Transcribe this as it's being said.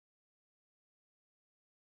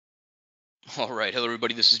All right, hello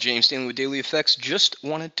everybody. This is James Stanley with DailyFX. Just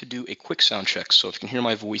wanted to do a quick sound check, so if you can hear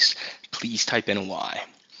my voice, please type in Y.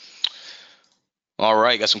 All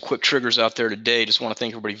right, got some quick triggers out there today. Just want to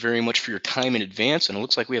thank everybody very much for your time in advance, and it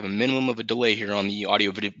looks like we have a minimum of a delay here on the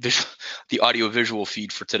audio visual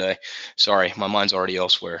feed for today. Sorry, my mind's already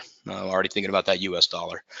elsewhere. Already thinking about that US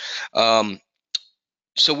dollar.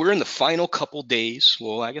 So we're in the final couple days.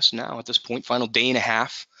 Well, I guess now at this point, final day and a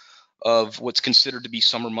half of what's considered to be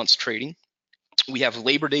summer months trading. We have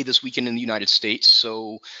Labor Day this weekend in the United States,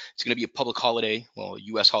 so it's going to be a public holiday, well, a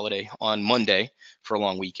U.S. holiday on Monday for a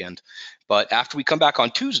long weekend. But after we come back on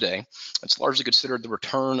Tuesday, it's largely considered the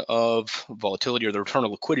return of volatility or the return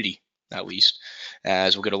of liquidity, at least,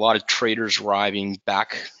 as we'll get a lot of traders arriving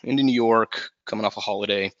back into New York, coming off a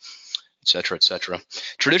holiday, et cetera, et cetera.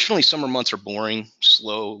 Traditionally, summer months are boring,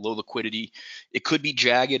 slow, low liquidity. It could be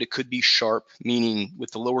jagged, it could be sharp, meaning with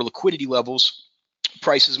the lower liquidity levels,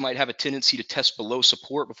 prices might have a tendency to test below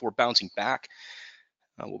support before bouncing back,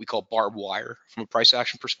 what we call barbed wire from a price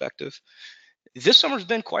action perspective. This summer's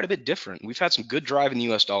been quite a bit different. We've had some good drive in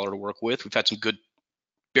the US dollar to work with. We've had some good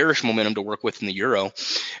bearish momentum to work with in the euro.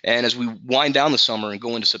 And as we wind down the summer and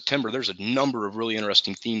go into September, there's a number of really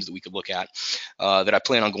interesting themes that we could look at that I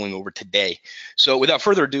plan on going over today. So without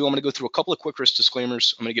further ado, I'm going to go through a couple of quick risk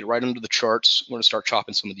disclaimers. I'm going to get right into the charts. We're going to start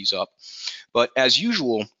chopping some of these up. But as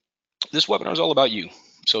usual, this webinar is all about you.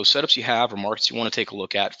 So setups you have or markets you want to take a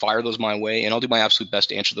look at, fire those my way, and I'll do my absolute best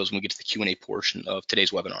to answer those when we get to the Q&A portion of today's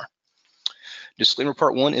webinar. Disclaimer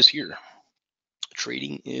part 1 is here.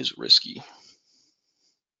 Trading is risky.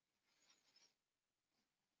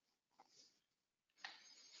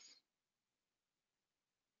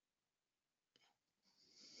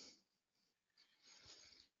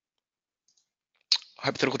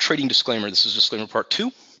 Hypothetical trading disclaimer. This is disclaimer part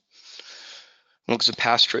 2. Going to look at some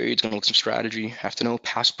past trades, going to look at some strategy. Have to know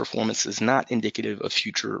past performance is not indicative of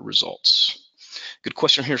future results. Good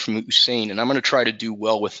question here from Hussein, and I'm going to try to do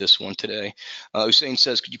well with this one today. Hussein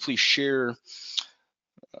says, could you please share,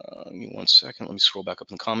 give me 1 second, let me scroll back up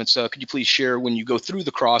in the comments. Could you please share when you go through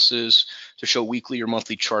the crosses to show weekly or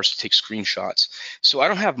monthly charts to take screenshots? So I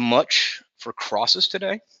don't have much for crosses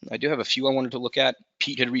today. I do have a few I wanted to look at.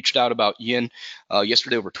 Pete had reached out about yen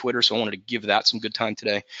yesterday over Twitter, so I wanted to give that some good time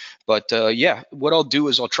today. But yeah, what I'll do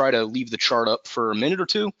is I'll try to leave the chart up for a minute or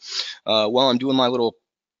two while I'm doing my little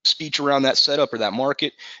speech around that setup or that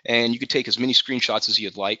market, and you could take as many screenshots as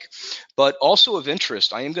you'd like. But also of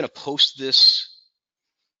interest, I am going to post this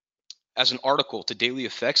as an article to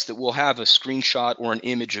DailyFX that will have a screenshot or an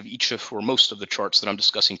image of each of or most of the charts that I'm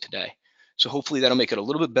discussing today. So hopefully that'll make it a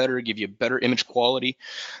little bit better, give you a better image quality.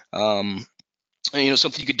 And,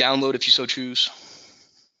 something you could download if you so choose.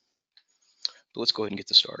 But let's go ahead and get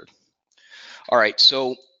this started. All right,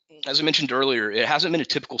 so as I mentioned earlier, it hasn't been a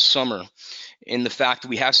typical summer in the fact that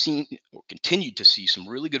we have seen or continued to see some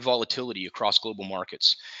really good volatility across global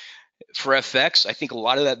markets. For FX, I think a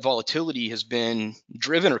lot of that volatility has been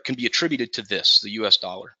driven or can be attributed to this, the US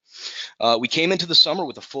dollar. We came into the summer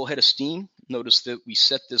with a full head of steam. Notice that we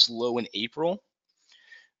set this low in April.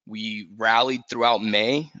 We rallied throughout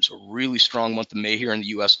May. It's a really strong month of May here in the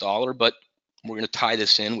US dollar, but we're going to tie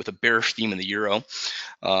this in with a bearish theme in the euro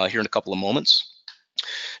here in a couple of moments.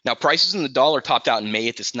 Now, prices in the dollar topped out in May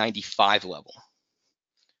at this 95 level.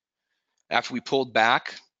 After we pulled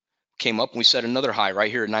back, came up and we set another high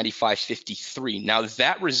right here at 95.53. Now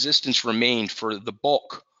that resistance remained for the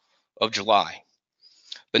bulk of July.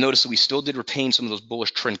 But notice that we still did retain some of those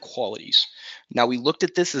bullish trend qualities. Now we looked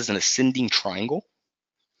at this as an ascending triangle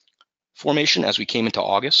formation as we came into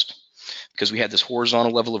August, because we had this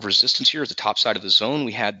horizontal level of resistance here at the top side of the zone.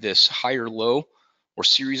 We had this higher low or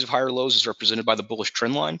series of higher lows as represented by the bullish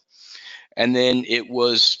trend line. And then it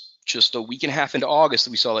was just a week and a half into August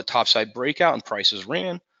that we saw that topside breakout and prices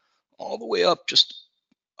ran all the way up just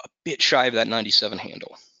a bit shy of that 97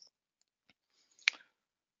 handle.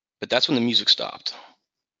 But that's when the music stopped.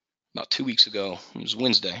 About 2 weeks ago, it was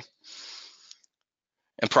Wednesday.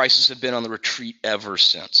 And prices have been on the retreat ever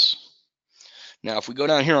since. Now, if we go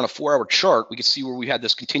down here on a 4-hour chart, we can see where we had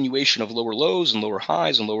this continuation of lower lows and lower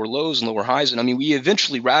highs and lower lows and lower highs. And I mean, we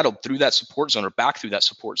eventually rattled through that support zone or back through that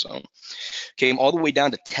support zone. Came all the way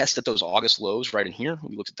down to test at those August lows right in here.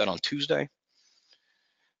 We looked at that on Tuesday.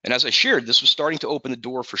 And as I shared, this was starting to open the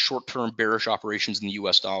door for short-term bearish operations in the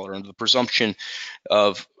US dollar under the presumption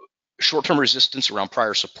of short-term resistance around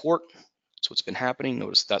prior support. That's what's been happening.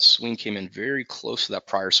 Notice that swing came in very close to that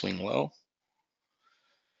prior swing low.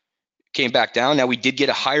 Came back down. Now we did get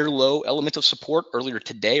a higher low element of support earlier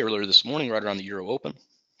this morning, right around the euro open. And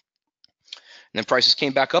then prices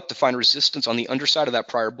came back up to find resistance on the underside of that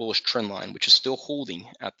prior bullish trend line, which is still holding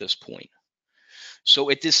at this point. So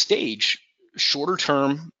at this stage, shorter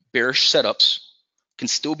term bearish setups can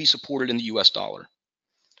still be supported in the US dollar.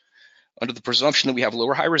 Under the presumption that we have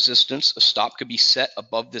lower high resistance, a stop could be set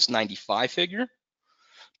above this 95 figure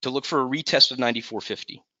to look for a retest of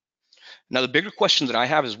 94.50. Now, the bigger question that I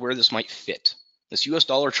have is where this might fit. This US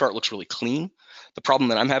dollar chart looks really clean. The problem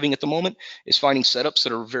that I'm having at the moment is finding setups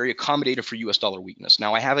that are very accommodative for US dollar weakness.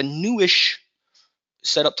 Now, I have a newish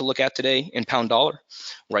setup to look at today in pound dollar,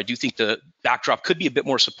 where I do think the backdrop could be a bit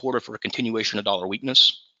more supportive for a continuation of dollar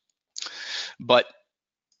weakness. But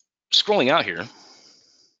scrolling out here,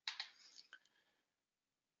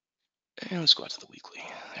 and let's go out to the weekly.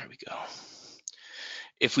 There we go.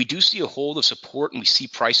 If we do see a hold of support and we see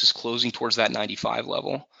prices closing towards that 95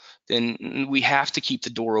 level, then we have to keep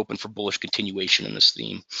the door open for bullish continuation in this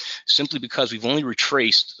theme, simply because we've only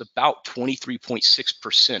retraced about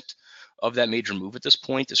 23.6% of that major move at this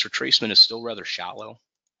point. This retracement is still rather shallow.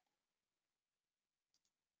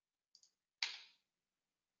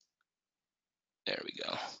 There we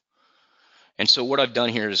go. And so what I've done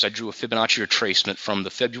here is I drew a Fibonacci retracement from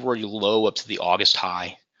the February low up to the August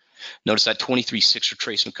high. Notice that 23.6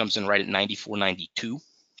 retracement comes in right at 94.92.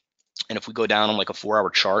 And if we go down on like a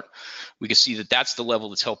 4-hour chart, we can see that that's the level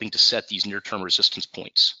that's helping to set these near-term resistance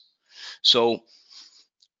points. So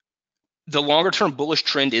the longer-term bullish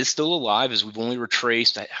trend is still alive, as we've only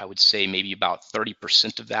retraced, I would say, maybe about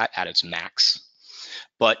 30% of that at its max.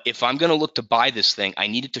 But if I'm going to look to buy this thing, I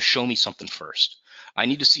need it to show me something first. I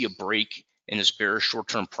need to see a break in this bearish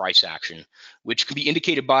short-term price action, which can be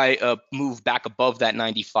indicated by a move back above that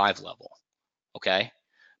 95 level. Okay,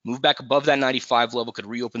 move back above that 95 level could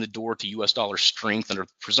reopen the door to US dollar strength under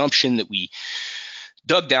the presumption that we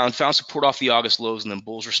dug down, found support off the August lows, and then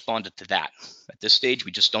bulls responded to that. At this stage,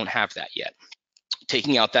 we just don't have that yet.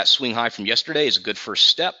 Taking out that swing high from yesterday is a good first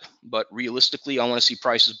step, but realistically, I want to see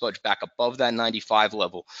prices budge back above that 95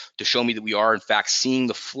 level to show me that we are, in fact, seeing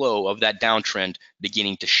the flow of that downtrend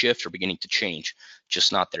beginning to shift or beginning to change.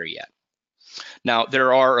 Just not there yet. Now,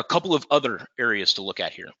 there are a couple of other areas to look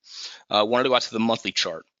at here. I wanted to go out to the monthly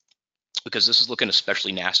chart because this is looking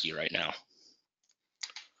especially nasty right now.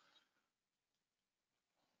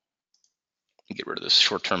 Get rid of this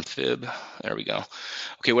short-term fib. There we go.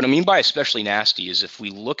 Okay, what I mean by especially nasty is if we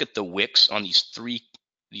look at the wicks on these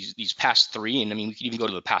past three, and I mean we can even go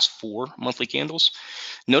to the past 4 monthly candles.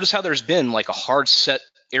 Notice how there's been like a hard set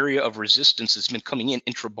area of resistance that's been coming in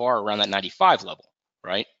intra-bar around that 95 level,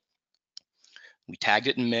 right? We tagged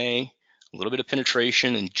it in May, a little bit of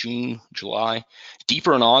penetration in June, July,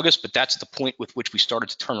 deeper in August, but that's the point with which we started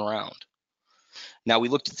to turn around. Now we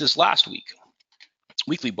looked at this last week,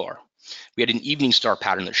 weekly bar. We had an evening star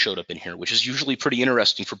pattern that showed up in here, which is usually pretty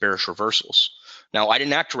interesting for bearish reversals. Now, I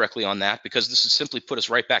didn't act directly on that because this has simply put us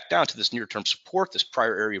right back down to this near-term support, this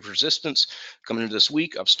prior area of resistance. Coming into this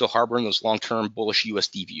week, I'm still harboring those long-term bullish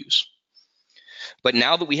USD views. But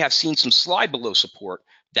now that we have seen some slide below support,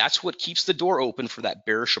 that's what keeps the door open for that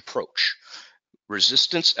bearish approach.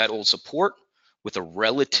 Resistance at old support with a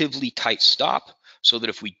relatively tight stop, so that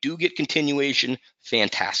if we do get continuation,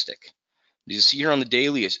 fantastic. As you see here on the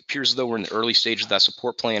daily, it appears as though we're in the early stages of that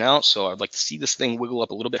support playing out. So I'd like to see this thing wiggle up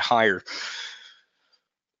a little bit higher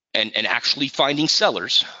and actually finding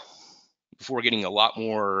sellers before getting a lot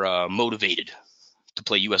more motivated to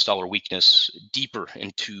play US dollar weakness deeper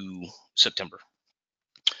into September.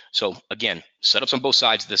 So again, setups on both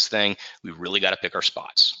sides of this thing. We really got to pick our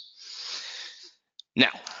spots.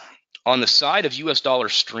 Now, on the side of US dollar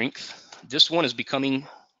strength, this one is becoming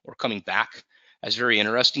or coming back as very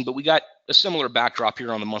interesting, but we got a similar backdrop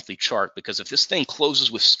here on the monthly chart, because if this thing closes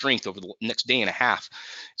with strength over the next day and a half,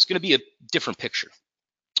 it's going to be a different picture.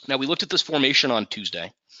 Now, we looked at this formation on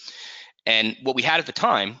Tuesday, and what we had at the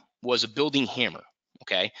time was a building hammer,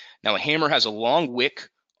 okay? Now, a hammer has a long wick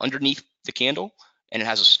underneath the candle, and it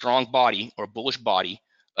has a strong body or bullish body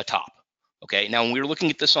atop, okay? Now, when we were looking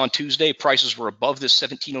at this on Tuesday, prices were above this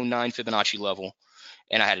 1709 Fibonacci level,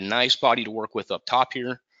 and I had a nice body to work with up top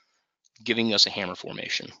here, giving us a hammer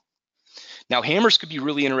formation. Now, hammers could be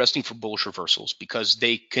really interesting for bullish reversals because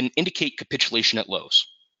they can indicate capitulation at lows,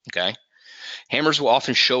 okay? Hammers will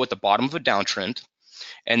often show at the bottom of a downtrend,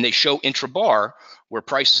 and they show intra-bar where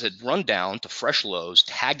prices had run down to fresh lows,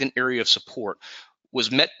 tagged an area of support,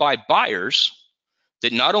 was met by buyers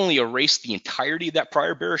that not only erased the entirety of that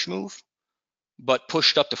prior bearish move, but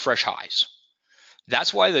pushed up to fresh highs.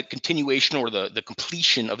 That's why the continuation or the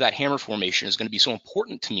completion of that hammer formation is going to be so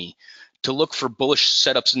important to me to look for bullish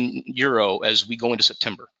setups in euro as we go into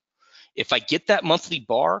September. If I get that monthly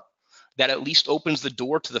bar, that at least opens the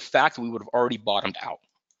door to the fact that we would have already bottomed out.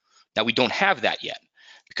 Now, we don't have that yet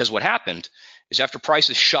Because what happened is after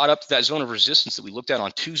prices shot up to that zone of resistance that we looked at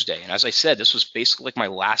on Tuesday, and as I said, this was basically like my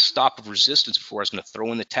last stop of resistance before I was going to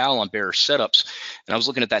throw in the towel on bearish setups, and I was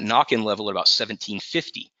looking at that knock-in level at about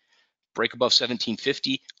 1750. Break above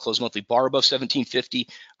 1750, close monthly bar above 1750,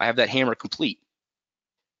 I have that hammer complete,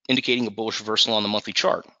 indicating a bullish reversal on the monthly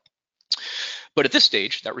chart. But at this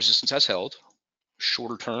stage, that resistance has held.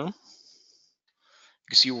 Shorter term, you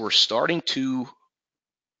can see we're starting to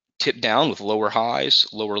tip down with lower highs,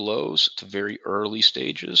 lower lows to very early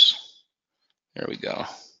stages. There we go.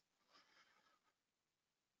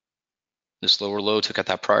 This lower low took out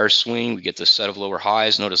that prior swing. We get this set of lower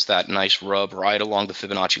highs. Notice that nice rub right along the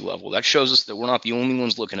Fibonacci level. That shows us that we're not the only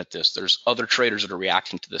ones looking at this. There's other traders that are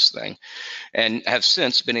reacting to this thing and have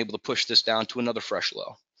since been able to push this down to another fresh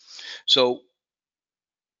low. So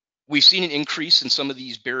we've seen an increase in some of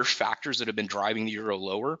these bearish factors that have been driving the euro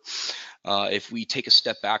lower. If we take a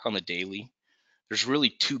step back on the daily, there's really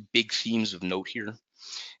two big themes of note here.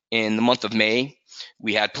 In the month of May,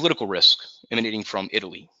 we had political risk emanating from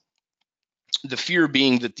Italy. The fear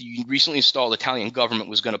being that the recently installed Italian government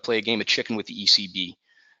was going to play a game of chicken with the ECB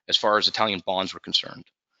as far as Italian bonds were concerned.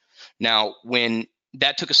 Now, when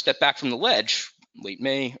that took a step back from the ledge, late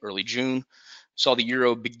May, early June, saw the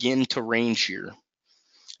euro begin to range here.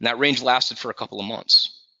 And that range lasted for a couple of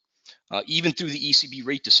months, even through the ECB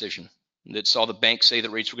rate decision that saw the bank say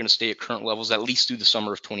that rates were going to stay at current levels at least through the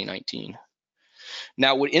summer of 2019.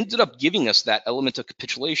 Now, what ended up giving us that element of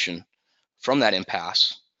capitulation from that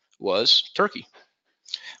impasse was Turkey.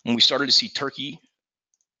 When we started to see Turkey,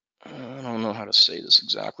 I don't know how to say this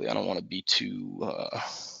exactly. I don't want to be too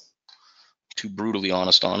brutally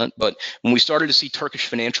honest on it, but when we started to see Turkish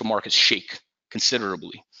financial markets shake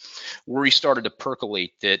considerably, worry started to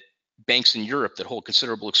percolate that banks in Europe that hold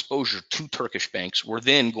considerable exposure to Turkish banks were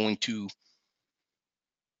then going to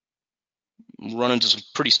run into some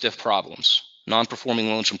pretty stiff problems. Non-performing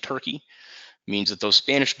loans from Turkey means that those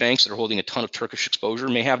Spanish banks that are holding a ton of Turkish exposure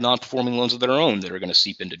may have non-performing loans of their own that are going to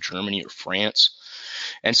seep into Germany or France.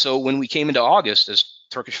 And so when we came into August, as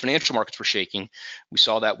Turkish financial markets were shaking, we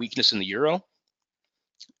saw that weakness in the euro.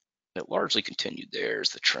 It largely continued.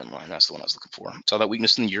 There's the trend line. That's the one I was looking for. Saw that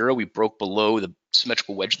weakness in the euro. We broke below the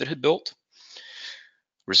symmetrical wedge that had built.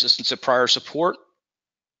 Resistance at prior support,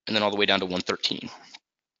 and then all the way down to 113.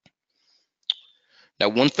 Now,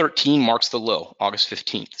 113 marks the low, August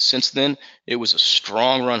 15th. Since then, it was a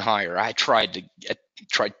strong run higher. I tried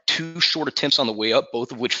two short attempts on the way up,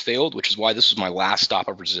 both of which failed, which is why this was my last stop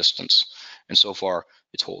of resistance. And so far,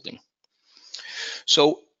 it's holding.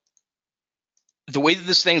 So the way that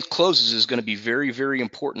this thing closes is going to be very, very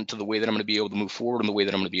important to the way that I'm going to be able to move forward and the way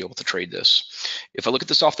that I'm going to be able to trade this. If I look at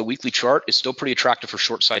this off the weekly chart, it's still pretty attractive for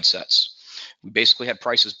short side sets. We basically had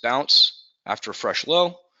prices bounce after a fresh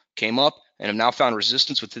low, came up, and have now found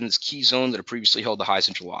resistance within this key zone that had previously held the highs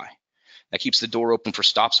in July. That keeps the door open for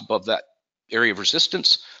stops above that area of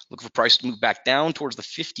resistance. Look for price to move back down towards the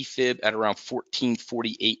 50 fib at around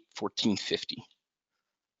 1448, 1450.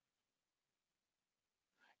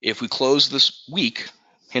 If we close this week,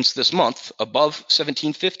 hence this month, above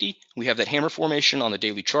 1750, we have that hammer formation on the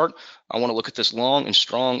daily chart. I want to look at this long and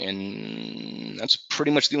strong, and that's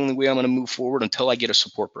pretty much the only way I'm going to move forward until I get a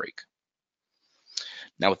support break.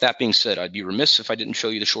 Now, with that being said, I'd be remiss if I didn't show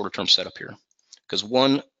you the shorter term setup here, because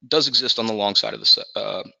one does exist on the long side of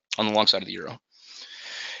the euro.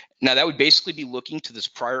 Now, that would basically be looking to this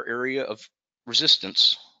prior area of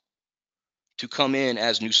resistance to come in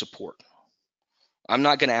as new support. I'm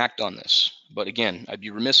not going to act on this, but again, I'd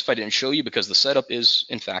be remiss if I didn't show you because the setup is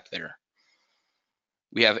in fact there.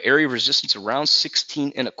 We have area of resistance around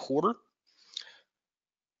 16.25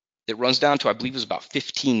 that runs down to, I believe, is about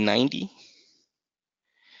 1590.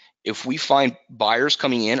 If we find buyers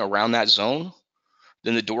coming in around that zone,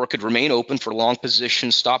 then the door could remain open for long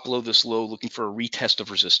positions, stop below this low, looking for a retest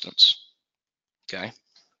of resistance. Okay.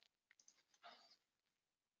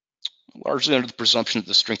 Largely under the presumption that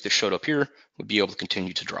the strength that showed up here would be able to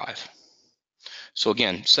continue to drive. So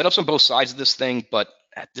again, setups on both sides of this thing, but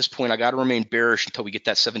at this point, I got to remain bearish until we get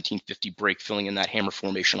that 1750 break filling in that hammer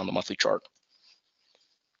formation on the monthly chart.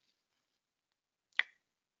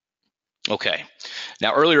 Okay,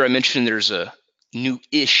 now earlier I mentioned there's a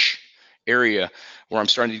new-ish area where I'm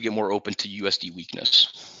starting to get more open to USD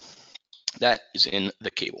weakness. That is in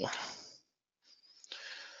the cable.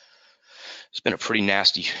 It's been a pretty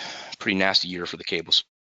nasty year for the cables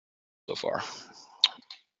so far.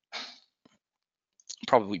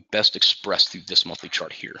 Probably best expressed through this monthly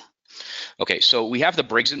chart here. Okay, so we have the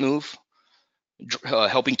Brexit move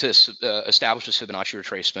helping to establish a Fibonacci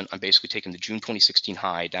retracement. I'm basically taking the June 2016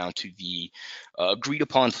 high down to the agreed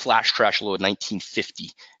upon flash crash low of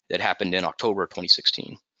 1950 that happened in October of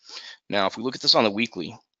 2016. Now, if we look at this on the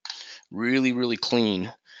weekly, really, really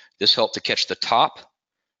clean. This helped to catch the top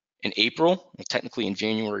in April, technically in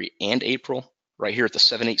January and April, right here at the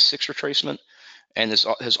 786 retracement. And this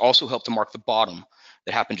has also helped to mark the bottom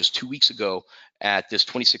that happened just 2 weeks ago at this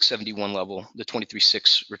 2671 level, the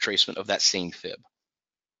 23.6 retracement of that same fib.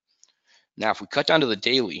 Now, if we cut down to the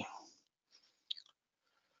daily,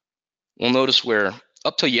 we'll notice where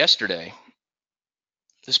up till yesterday,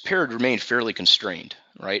 this pair had remained fairly constrained,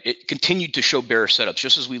 right? It continued to show bearish setups,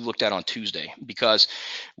 just as we looked at on Tuesday, because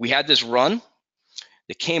we had this run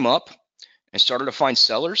that came up and started to find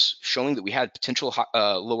sellers, showing that we had potential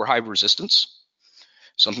lower high resistance,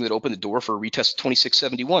 something that opened the door for a retest of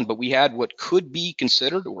 2671. But we had what could be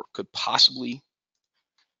considered, or could possibly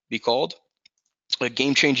be called, a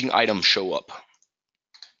game-changing item show up.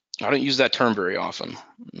 I don't use that term very often.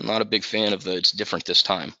 I'm not a big fan of the "it's different this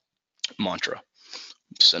time" mantra.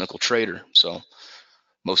 Cynical trader, so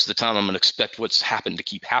most of the time I'm going to expect what's happened to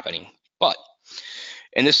keep happening. But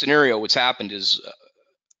in this scenario, what's happened is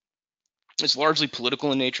it's largely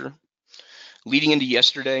political in nature. Leading into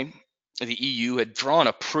yesterday, the EU had drawn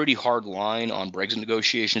a pretty hard line on Brexit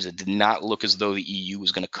negotiations. It did not look as though the EU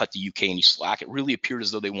was going to cut the UK any slack. It really appeared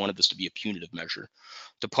as though they wanted this to be a punitive measure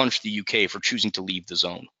to punish the UK for choosing to leave the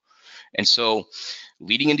zone. And so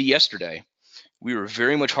leading into yesterday, we were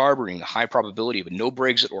very much harboring the high probability of a no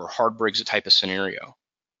Brexit or a hard Brexit type of scenario.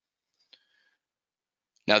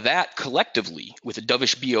 Now that collectively with a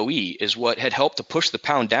dovish BOE is what had helped to push the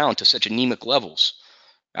pound down to such anemic levels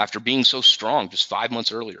after being so strong just 5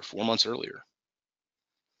 months earlier, 4 months earlier.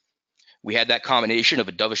 We had that combination of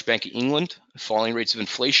a dovish Bank of England, falling rates of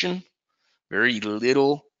inflation, very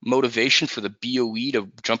little motivation for the BOE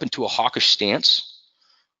to jump into a hawkish stance,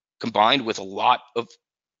 combined with a lot of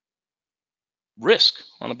risk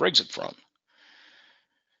on the Brexit front.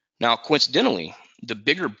 Now, coincidentally, the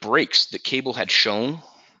bigger breaks that cable had shown,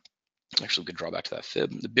 actually we could draw back to that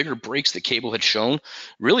fib, the bigger breaks that cable had shown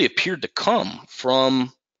really appeared to come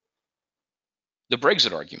from the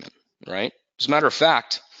Brexit argument, right? As a matter of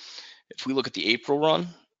fact, if we look at the April run,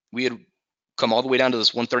 we had come all the way down to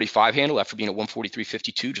this 135 handle after being at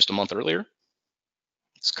 143.52 just a month earlier.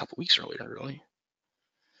 It's a couple weeks earlier, really.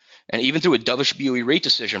 And even through a dovish BOE rate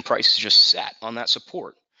decision, prices just sat on that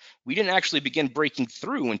support. We didn't actually begin breaking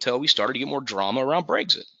through until we started to get more drama around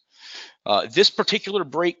Brexit. This particular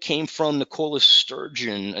break came from Nicola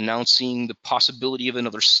Sturgeon announcing the possibility of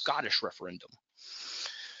another Scottish referendum.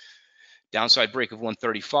 Downside break of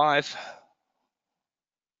 135,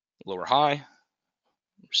 lower high,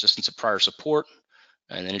 resistance of prior support,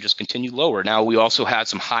 and then it just continued lower. Now we also had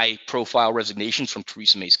some high profile resignations from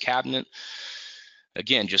Theresa May's cabinet.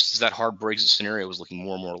 Again, just as that hard Brexit scenario was looking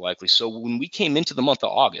more and more likely. So when we came into the month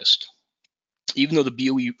of August, even though the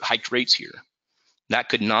BOE hiked rates here, that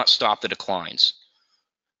could not stop the declines.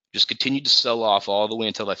 Just continued to sell off all the way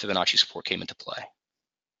until that Fibonacci support came into play.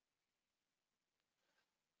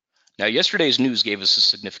 Now, yesterday's news gave us a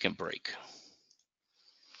significant break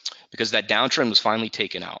because that downtrend was finally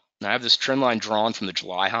taken out. Now, I have this trend line drawn from the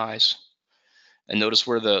July highs. And notice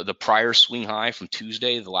where the prior swing high from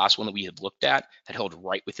Tuesday, the last one that we had looked at, had held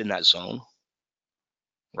right within that zone,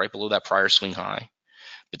 right below that prior swing high.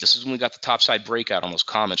 But this is when we got the topside breakout on those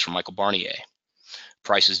comments from Michael Barnier.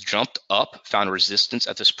 Prices jumped up, found resistance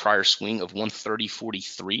at this prior swing of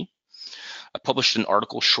 130.43. I published an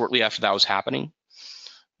article shortly after that was happening.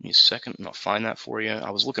 Give me a second and I'll find that for you. I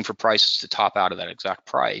was looking for prices to top out of that exact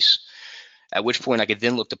price, at which point I could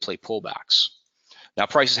then look to play pullbacks. Now,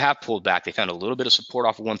 prices have pulled back. They found a little bit of support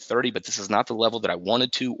off of 130, but this is not the level that I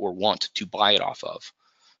wanted to or want to buy it off of.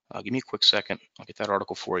 Give me a quick second. I'll get that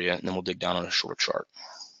article for you, and then we'll dig down on a short chart.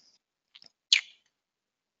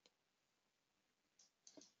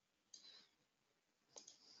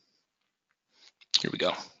 Here we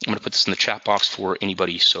go. I'm going to put this in the chat box for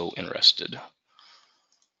anybody so interested.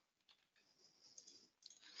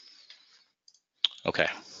 Okay.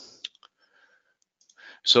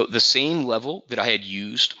 So the same level that I had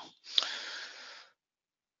used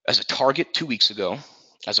as a target 2 weeks ago,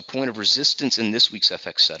 as a point of resistance in this week's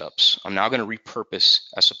FX setups, I'm now going to repurpose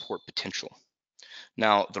as support potential.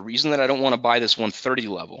 Now, the reason that I don't want to buy this 130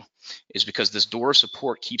 level is because this door of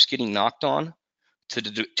support keeps getting knocked on to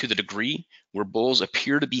the degree where bulls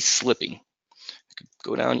appear to be slipping. I could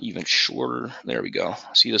go down even shorter. There we go.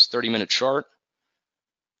 See this 30-minute chart?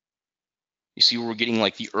 You see we're getting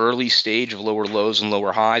like the early stage of lower lows and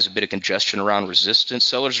lower highs, a bit of congestion around resistance.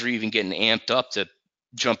 Sellers are even getting amped up to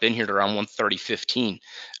jump in here to around 130.15.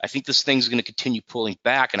 I think this thing's going to continue pulling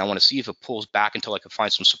back, and I want to see if it pulls back until I can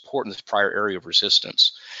find some support in this prior area of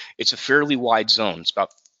resistance. It's a fairly wide zone. It's about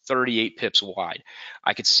 38 pips wide.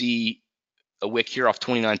 I could see a wick here off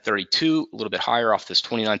 29.32, a little bit higher off this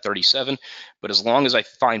 29.37, but as long as I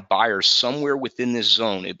find buyers somewhere within this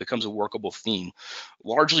zone, it becomes a workable theme,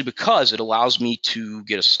 largely because it allows me to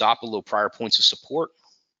get a stop below prior points of support.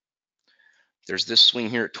 There's this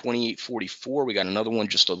swing here at 28.44. We got another one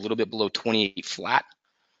just a little bit below 28 flat,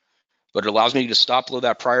 but it allows me to stop below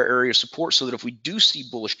that prior area of support so that if we do see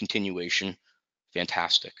bullish continuation,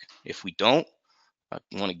 fantastic. If we don't, I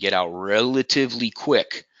want to get out relatively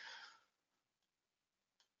quick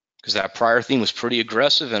because that prior theme was pretty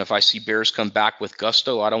aggressive, and if I see bears come back with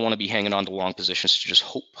gusto, I don't want to be hanging on to long positions to just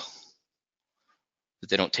hope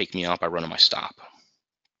that they don't take me out by running my stop.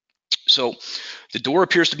 So the door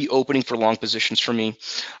appears to be opening for long positions for me.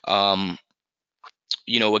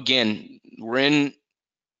 Again, we're in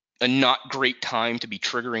a not great time to be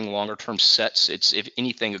triggering longer term sets. It's, if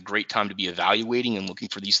anything, a great time to be evaluating and looking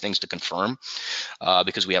for these things to confirm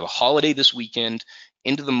because we have a holiday this weekend,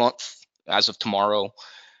 into the month as of tomorrow.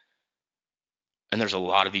 And there's a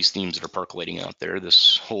lot of these themes that are percolating out there.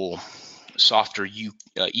 This whole softer EU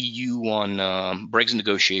on Brexit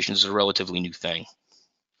negotiations is a relatively new thing.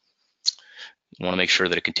 You want to make sure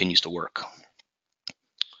that it continues to work.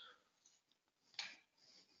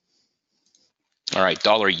 All right,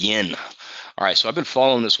 dollar yen. All right, so I've been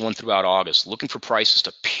following this one throughout August, looking for prices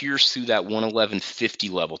to pierce through that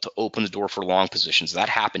 111.50 level to open the door for long positions. That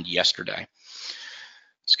happened yesterday.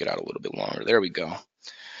 Let's get out a little bit longer. There we go.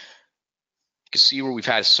 You can see where we've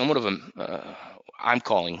had somewhat of a, I'm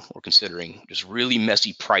calling or considering just really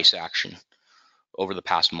messy price action over the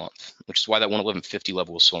past month, which is why that 111.50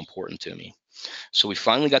 level was so important to me. So we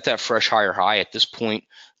finally got that fresh higher high. At this point,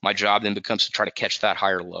 my job then becomes to try to catch that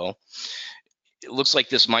higher low. It looks like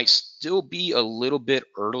this might still be a little bit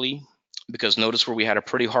early because notice where we had a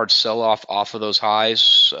pretty hard sell-off off of those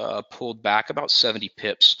highs, pulled back about 70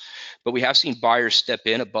 pips. But we have seen buyers step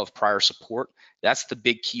in above prior support. That's the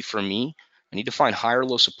big key for me. I need to find higher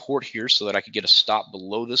low support here so that I could get a stop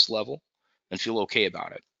below this level and feel okay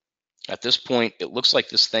about it. At this point, it looks like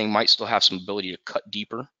this thing might still have some ability to cut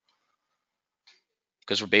deeper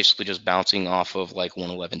because we're basically just bouncing off of like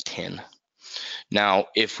 111.10. Now,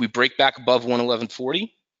 if we break back above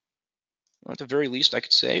 111.40, at the very least, I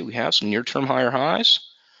could say we have some near-term higher highs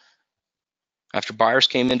after buyers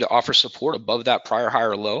came in to offer support above that prior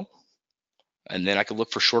higher low. And then I could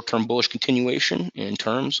look for short-term bullish continuation in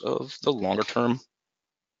terms of the longer-term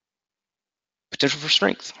potential for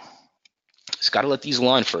strength. It's got to let these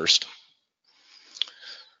align first.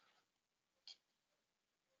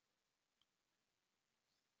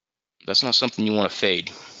 That's not something you want to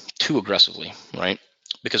fade too aggressively, right?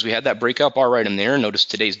 Because we had that breakout bar right in there. Notice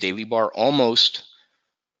today's daily bar almost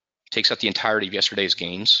takes out the entirety of yesterday's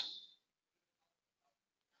gains.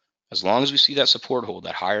 As long as we see that support hold,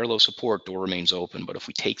 that higher low support, door remains open. But if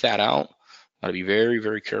we take that out, got to be very,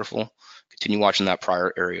 very careful. Continue watching that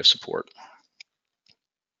prior area of support.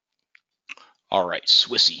 All right,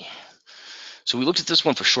 Swissy. So we looked at this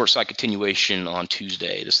one for short side continuation on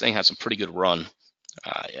Tuesday. This thing had some pretty good run.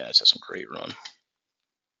 Yeah, it's had some great run.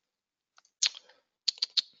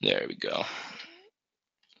 There we go.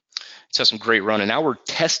 It's had some great run, and now we're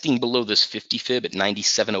testing below this 50 fib at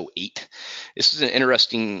 97.08. This is an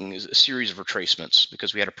interesting series of retracements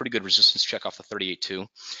because we had a pretty good resistance check off the 38.2,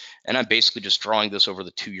 and I'm basically just drawing this over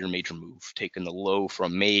the 2-year major move, taking the low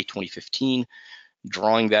from May 2015,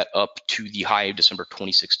 drawing that up to the high of December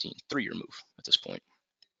 2016, 3-year move at this point.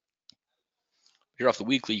 Here off the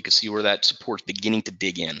weekly, you can see where that support's beginning to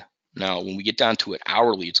dig in. Now, when we get down to it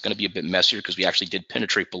hourly, it's going to be a bit messier because we actually did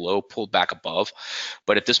penetrate below, pulled back above.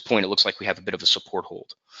 But at this point, it looks like we have a bit of a support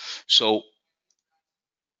hold. So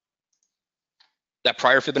that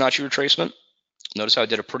prior Fibonacci retracement, notice how I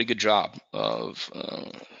did a pretty good job of,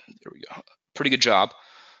 there we go, pretty good job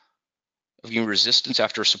of giving resistance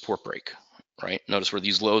after a support break, right? Notice where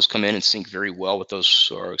these lows come in and sync very well with those,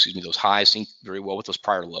 or excuse me, those highs sync very well with those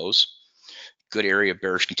prior lows. Good area of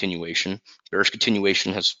bearish continuation. Bearish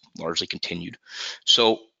continuation has largely continued.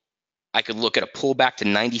 So I could look at a pullback to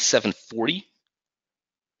 97.40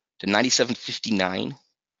 to 97.59.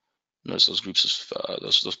 Notice those groups of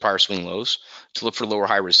those prior swing lows to look for lower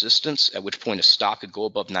high resistance, at which point a stop could go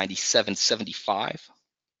above 97.75.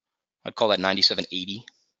 I'd call that 97.80.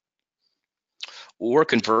 Or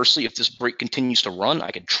conversely, if this break continues to run,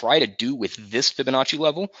 I could try to do with this Fibonacci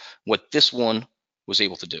level what this one was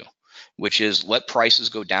able to do, which is let prices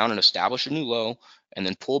go down and establish a new low and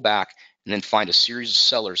then pull back and then find a series of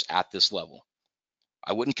sellers at this level.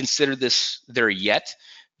 I wouldn't consider this there yet,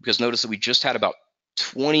 because notice that we just had about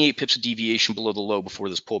 28 pips of deviation below the low before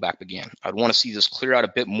this pullback began. I'd want to see this clear out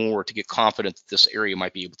a bit more to get confident that this area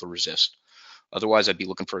might be able to resist. Otherwise, I'd be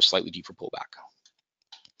looking for a slightly deeper pullback.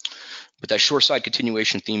 But that short side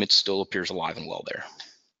continuation theme, it still appears alive and well there.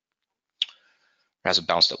 It hasn't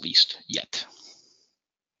bounced at least yet.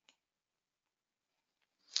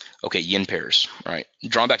 Okay, yen pairs. All right,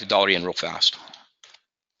 drawing back to dollar yen real fast.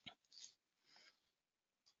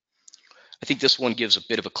 I think this one gives a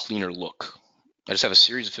bit of a cleaner look. I just have a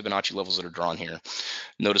series of Fibonacci levels that are drawn here.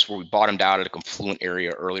 Notice where we bottomed out at a confluent area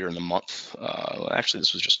earlier in the month. Actually,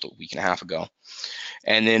 this was just a week and a half ago.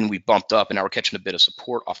 And then we bumped up, and now we're catching a bit of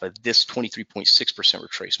support off of this 23.6%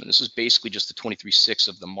 retracement. This is basically just the 23.6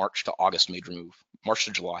 of the March to August major move. March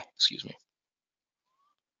to July, excuse me.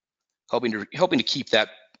 Helping to keep that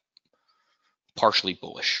partially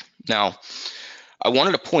bullish. Now, I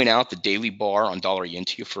wanted to point out the daily bar on dollar yen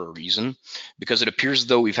to you for a reason, because it appears as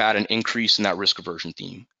though we've had an increase in that risk aversion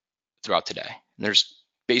theme throughout today. And there's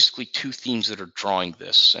basically two themes that are drawing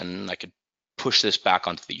this, and I could push this back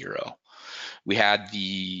onto the euro. We had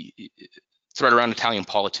the threat around Italian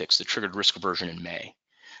politics that triggered risk aversion in May.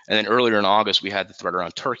 And then earlier in August, we had the threat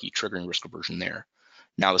around Turkey triggering risk aversion there.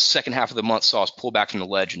 Now, the second half of the month saw us pull back from the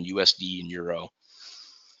ledge in USD and euro.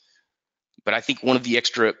 But I think one of the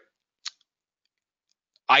extra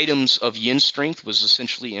items of yen strength was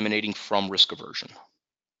essentially emanating from risk aversion.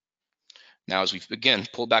 Now, as we've again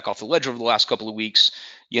pulled back off the ledge over the last couple of weeks,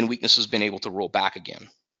 yen weakness has been able to roll back again.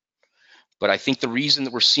 But I think the reason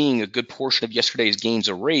that we're seeing a good portion of yesterday's gains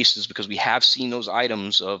erased is because we have seen those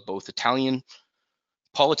items of both Italian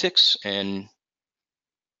politics and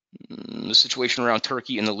the situation around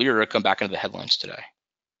Turkey and the lira come back into the headlines today.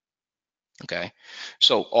 Okay,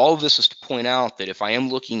 so all of this is to point out that if I am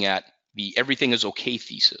looking at the everything is okay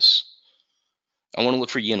thesis, I want to look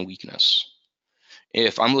for yen weakness.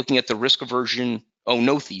 If I'm looking at the risk aversion, oh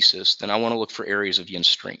no thesis, then I want to look for areas of yen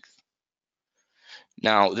strength.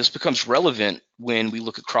 Now, this becomes relevant when we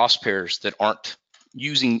look at cross pairs that aren't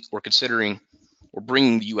using or considering or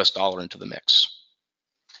bringing the US dollar into the mix.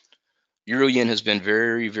 Euro yen has been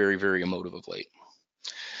very, very, very emotive of late.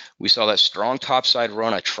 We saw that strong topside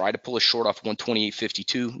run. I tried to pull a short off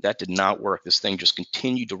 128.52. That did not work. This thing just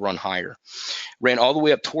continued to run higher. Ran all the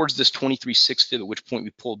way up towards this 23.6 fib, at which point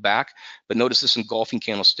we pulled back. But notice this engulfing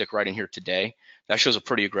candlestick right in here today. That shows a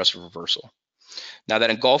pretty aggressive reversal. Now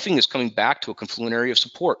that engulfing is coming back to a confluent area of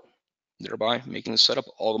support, thereby making the setup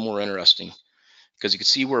all the more interesting, because you can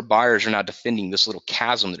see where buyers are now defending this little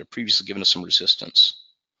chasm that had previously given us some resistance.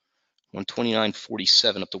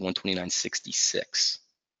 129.47 up to 129.66.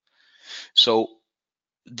 So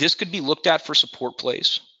this could be looked at for support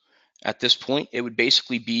plays. At this point, it would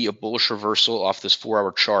basically be a bullish reversal off this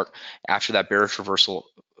 4-hour chart after that bearish reversal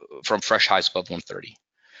from fresh highs above 130.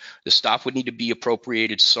 The stop would need to be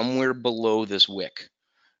appropriated somewhere below this wick.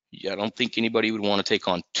 I don't think anybody would want to take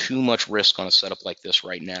on too much risk on a setup like this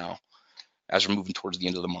right now as we're moving towards the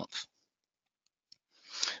end of the month.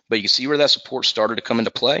 But you can see where that support started to come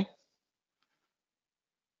into play.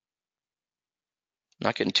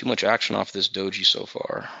 Not getting too much action off this doji so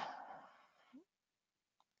far.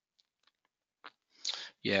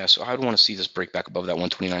 Yeah, so I would want to see this break back above that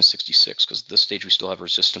 129.66, because at this stage we still have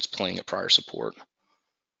resistance playing at prior support.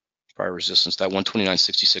 Prior resistance, that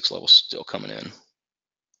 129.66 level is still coming in.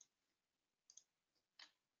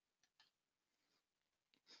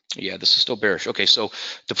 Yeah, this is still bearish. Okay, so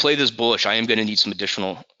to play this bullish, I am going to need some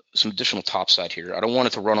additional top side here. I don't want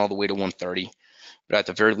it to run all the way to 130, but at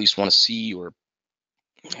the very least want to see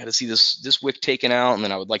this wick taken out, and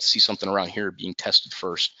then I would like to see something around here being tested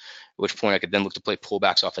first, at which point I could then look to play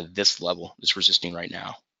pullbacks off of this level that's resisting right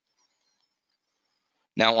now.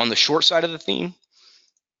 Now on the short side of the theme,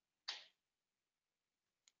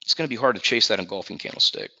 it's going to be hard to chase that engulfing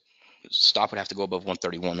candlestick. Stop would have to go above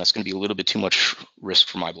 131. That's going to be a little bit too much risk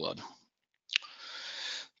for my blood.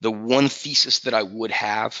 The one thesis that I would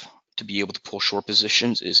have to be able to pull short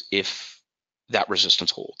positions is if that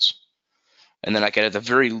resistance holds. And then I could at the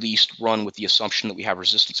very least run with the assumption that we have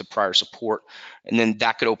resistance at prior support, and then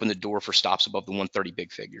that could open the door for stops above the 130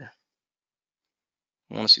 big figure.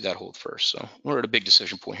 I want to see that hold first. So we're at a big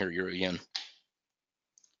decision point here, euro yen.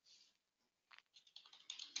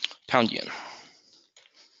 Pound yen.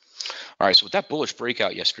 All right, so with that bullish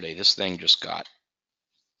breakout yesterday, this thing just got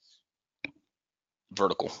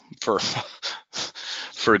vertical for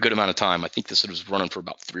a good amount of time. I think this was running for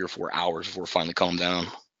about 3 or 4 hours before it finally calmed down.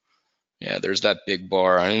 Yeah, there's that big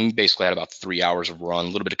bar. I mean, basically had about 3 hours of run, a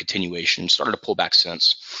little bit of continuation, started to pull back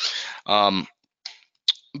since.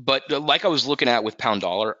 But like I was looking at with pound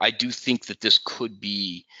dollar, I do think that this could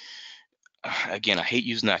be, again, I hate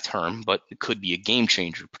using that term, but it could be a game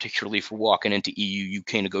changer, particularly if we're walking into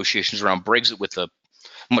EU-UK negotiations around Brexit with a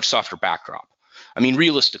much softer backdrop. I mean,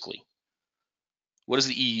 realistically, what does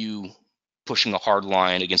the EU pushing a hard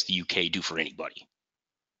line against the UK do for anybody?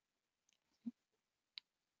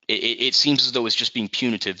 It seems as though it's just being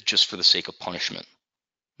punitive just for the sake of punishment.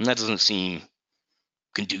 And that doesn't seem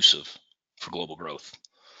conducive for global growth.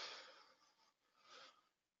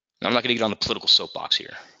 Now, I'm not going to get on the political soapbox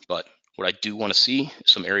here, but what I do want to see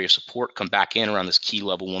is some area of support come back in around this key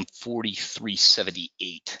level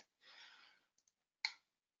 143.78.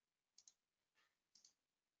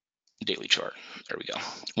 Daily chart. There we go.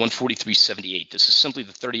 143.78. This is simply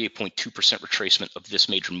the 38.2% retracement of this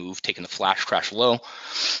major move, taking the flash crash low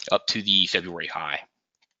up to the February high.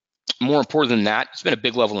 More important than that, it's been a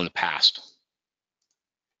big level in the past.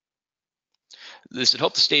 This had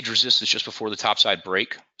helped to stage resistance just before the topside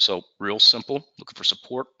break. So real simple, looking for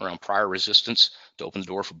support around prior resistance to open the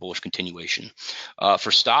door for bullish continuation.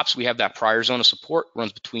 For stops, we have that prior zone of support,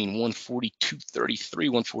 runs between 142.33,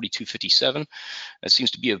 142.57. That seems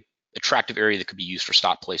to be an attractive area that could be used for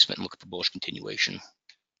stop placement and looking for bullish continuation.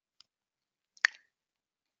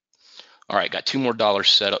 All right, got two more dollar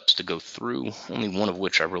setups to go through, only one of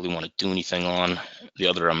which I really want to do anything on. The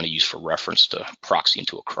other I'm going to use for reference to proxy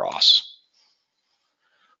into a cross.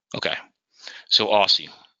 Okay, so Aussie.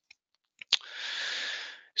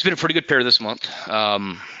 It's been a pretty good pair this month.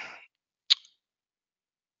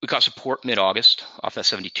 We got support mid-August off that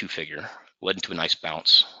 72 figure, led into a nice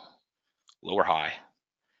bounce, lower high,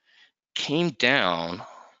 came down,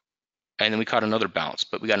 and then we caught another bounce,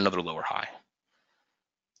 but we got another lower high.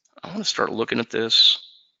 I want to start looking at this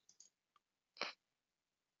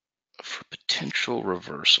for potential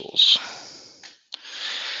reversals,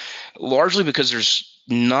 largely because there's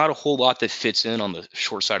not a whole lot that fits in on the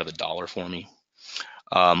short side of the dollar for me.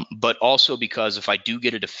 But also because if I do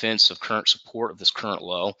get a defense of current support of this current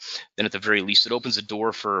low, then at the very least it opens the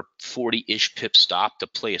door for 40-ish pip stop to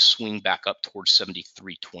play a swing back up towards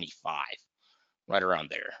 73.25, right around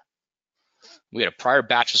there. We had a prior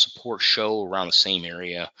batch of support show around the same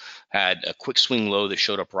area, had a quick swing low that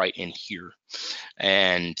showed up right in here.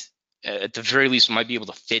 And at the very least, might be able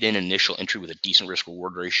to fit in an initial entry with a decent risk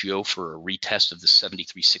reward ratio for a retest of the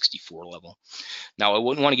 73.64 level. Now, I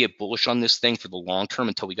wouldn't want to get bullish on this thing for the long term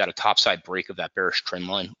until we got a topside break of that bearish trend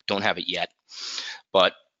line. Don't have it yet,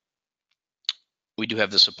 but we do have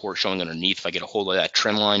the support showing underneath. If I get a hold of that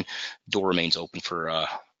trend line, door remains open for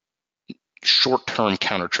short-term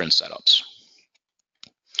counter trend setups.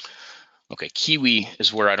 Okay, Kiwi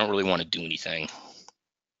is where I don't really want to do anything.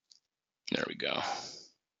 There we go.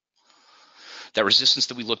 That resistance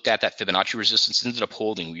that we looked at, that Fibonacci resistance, ended up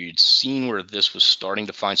holding. We had seen where this was starting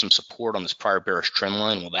to find some support on this prior bearish trend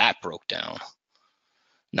line. Well, that broke down.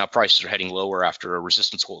 Now prices are heading lower after a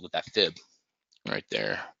resistance hold at that fib right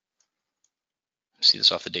there. See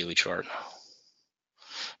this off the daily chart.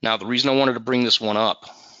 Now, the reason I wanted to bring this one up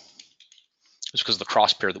is because of the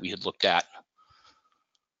cross pair that we had looked at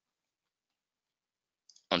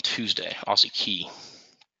on Tuesday, Aussie Key.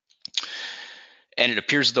 And it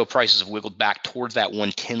appears as though prices have wiggled back towards that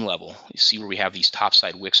 110 level. You see where we have these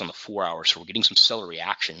topside wicks on the 4 hour, so we're getting some seller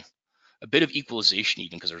reaction. A bit of equalization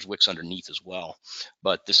even because there's wicks underneath as well.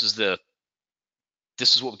 But this is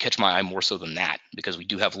what would catch my eye more so than that, because we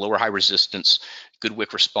do have lower high resistance, good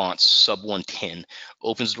wick response, sub 110,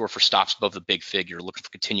 opens the door for stops above the big figure, looking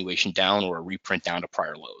for continuation down or a reprint down to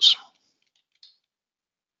prior lows.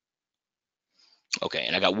 Okay,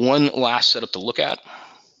 and I got one last setup to look at.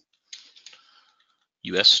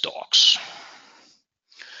 US stocks.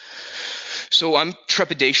 So I'm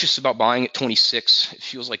trepidatious about buying at 26. It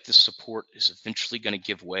feels like this support is eventually going to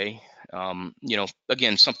give way. You know,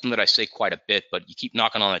 again, something that I say quite a bit, but you keep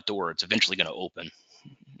knocking on that door, it's eventually going to open,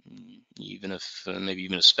 even if, maybe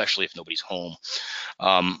even especially if nobody's home.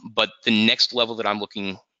 But the next level that I'm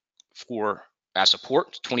looking for as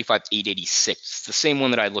support, 25,886. It's the same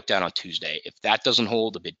one that I looked at on Tuesday. If that doesn't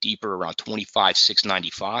hold a bit deeper, around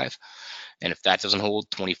 25,695. And if that doesn't hold,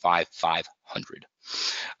 25,500.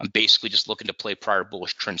 I'm basically just looking to play prior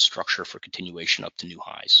bullish trend structure for continuation up to new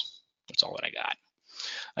highs. That's all that I got.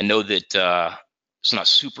 I know that it's not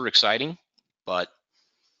super exciting, but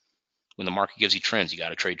when the market gives you trends, you got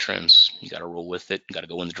to trade trends. You got to roll with it. You got to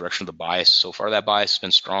go in the direction of the bias. So far, that bias has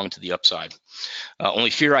been strong to the upside. Only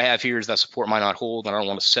fear I have here is that support might not hold, and I don't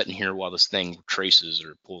want to sit in here while this thing traces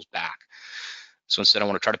or pulls back. So instead, I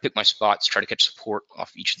want to try to pick my spots, try to catch support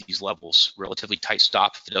off each of these levels. Relatively tight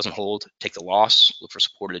stop. If it doesn't hold, take the loss, look for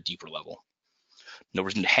support at a deeper level. No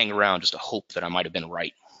reason to hang around just to hope that I might have been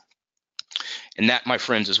right. And that, my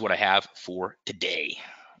friends, is what I have for today.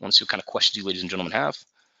 I want to see what kind of questions you ladies and gentlemen have.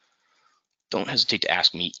 Don't hesitate to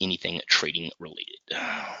ask me anything trading related.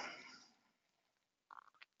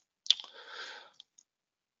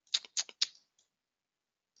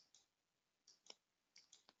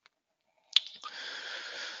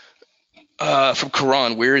 From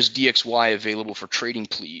Karan, where is DXY available for trading,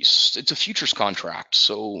 please? It's a futures contract.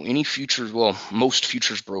 So any futures, well, most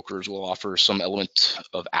futures brokers will offer some element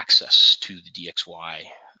of access to the DXY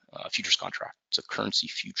futures contract. It's a currency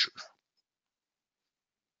future.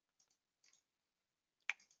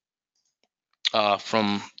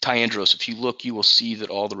 From Tyandros, if you look, you will see that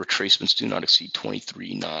all the retracements do not exceed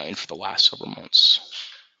 23.9 for the last several months.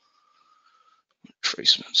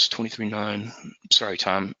 Retracements, 23.9. Sorry,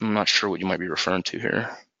 Tom, I'm not sure what you might be referring to here.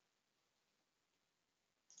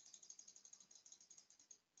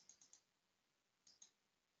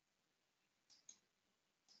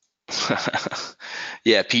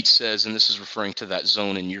 Yeah, Pete says, and this is referring to that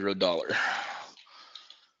zone in euro dollar.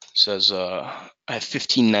 Says I have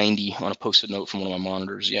 1590 on a post-it note from one of my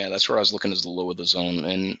monitors. Yeah, that's where I was looking as the low of the zone,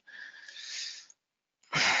 and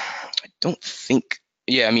I don't think.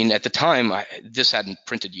 Yeah, I mean at the time this hadn't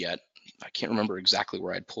printed yet. I can't remember exactly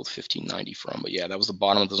where I'd pulled 1590 from, but yeah, that was the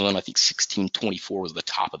bottom of the zone. I think 1624 was the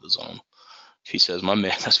top of the zone. He says, my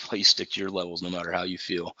man, that's why you stick to your levels no matter how you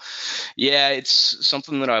feel. Yeah, it's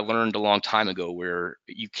something that I learned a long time ago where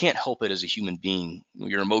you can't help it as a human being.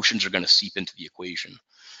 Your emotions are going to seep into the equation.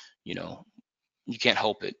 You know, you can't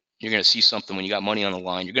help it. You're going to see something when you got money on the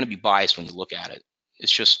line. You're going to be biased when you look at it.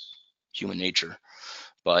 It's just human nature.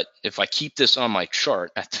 But if I keep this on my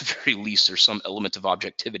chart, at the very least, there's some element of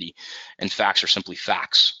objectivity, and facts are simply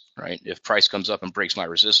facts, right? If price comes up and breaks my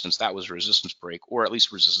resistance, that was a resistance break, or at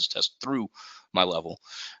least resistance test through my level.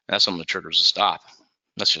 That's something that triggers a stop.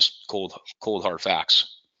 That's just cold hard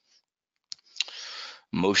facts.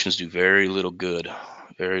 Emotions do very little good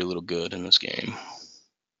in this game.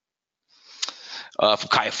 For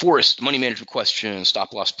Kaya Forrest, money management question,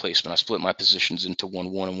 stop loss placement. I split my positions into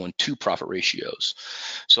 1-1 and 1-2 profit ratios.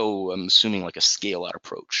 So I'm assuming like a scale out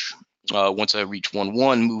approach. Once I reach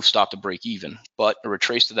 1-1, move stop to break even. But a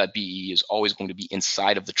retrace to that BE is always going to be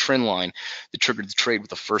inside of the trend line that triggered the trade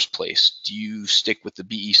with the first place. Do you stick with the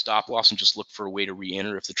BE stop loss and just look for a way to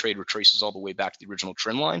re-enter if the trade retraces all the way back to the original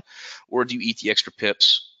trend line? Or do you eat the extra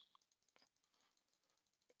pips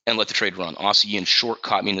and let the trade run? Aussie and short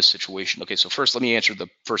caught me in this situation. Okay, so first let me answer the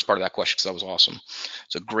first part of that question because that was awesome.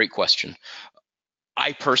 It's a great question.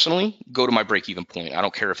 I personally go to my break-even point. I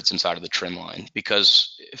don't care if it's inside of the trend line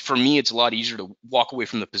because for me, it's a lot easier to walk away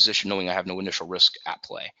from the position knowing I have no initial risk at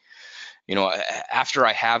play. You know, after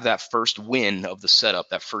I have that first win of the setup,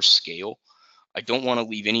 that first scale, I don't want to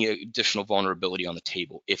leave any additional vulnerability on the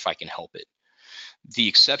table if I can help it. The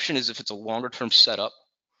exception is if it's a longer-term setup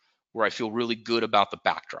where I feel really good about the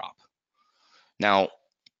backdrop. Now,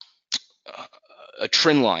 a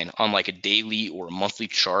trend line on like a daily or a monthly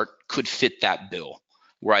chart could fit that bill,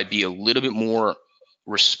 where I'd be a little bit more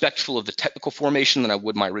respectful of the technical formation than I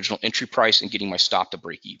would my original entry price and getting my stop to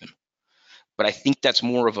break even. But I think that's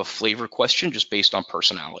more of a flavor question just based on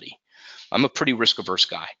personality. I'm a pretty risk averse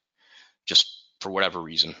guy, just for whatever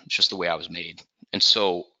reason. It's just the way I was made. And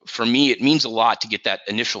so for me, it means a lot to get that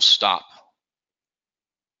initial stop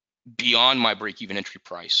beyond my break-even entry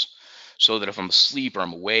price so that if I'm asleep or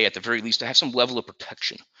I'm away, at the very least, I have some level of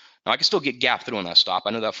protection. Now, I can still get gap through on that stop.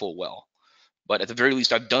 I know that full well. But at the very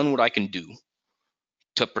least, I've done what I can do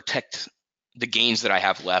to protect the gains that I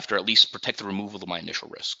have left, or at least protect the removal of my initial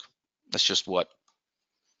risk. That's just what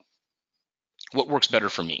works better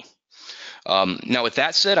for me. Now, with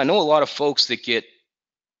that said, I know a lot of folks that get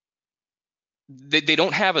they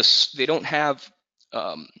don't have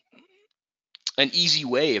an easy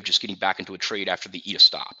way of just getting back into a trade after they eat a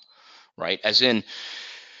stop, right? As in,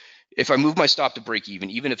 if I move my stop to break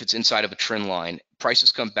even if it's inside of a trend line,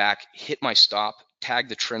 prices come back, hit my stop, tag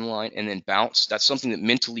the trend line, and then bounce, that's something that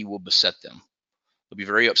mentally will beset them. They'll be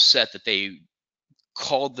very upset that they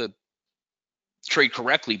called the trade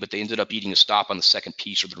correctly, but they ended up eating a stop on the second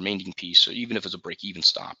piece or the remaining piece, or even if it's a break-even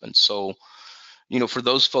stop. And so, you know, for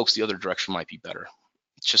those folks, the other direction might be better.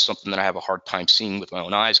 It's just something that I have a hard time seeing with my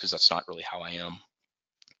own eyes because that's not really how I am.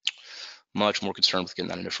 Much more concerned with getting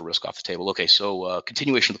that initial risk off the table. Okay, so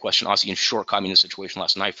continuation of the question. Aussie and short caught me in this situation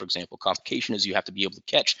last night, for example. Complication is you have to be able to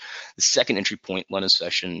catch the second entry point, London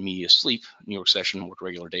session, me asleep, New York session, work a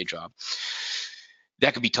regular day job.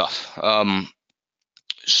 That could be tough. And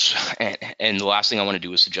the last thing I want to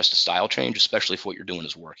do is suggest a style change, especially if what you're doing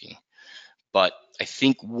is working. But I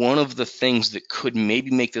think one of the things that could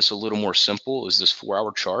maybe make this a little more simple is this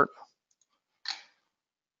 4-hour chart.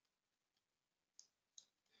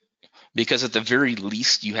 Because at the very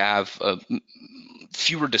least, you have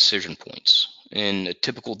fewer decision points. In a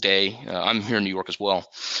typical day, I'm here in New York as well,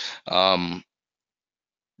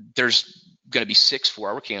 there's going to be 6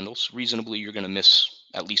 4-hour candles. Reasonably, you're going to miss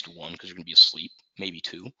at least one because you're going to be asleep, maybe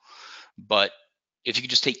 2. But if you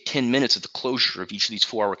could just take 10 minutes at the closure of each of these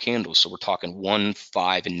 4-hour candles, so we're talking 1,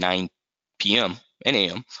 5, and 9 p.m. and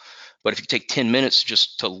a.m., but if you take 10 minutes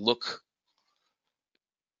just to look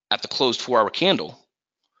at the closed 4-hour candle,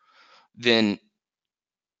 then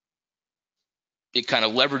it kind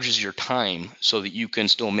of leverages your time so that you can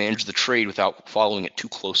still manage the trade without following it too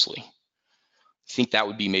closely. I think that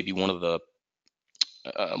would be maybe one of the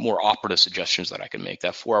more operative suggestions that I can make.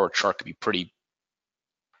 That 4-hour chart could be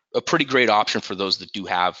a pretty great option for those that do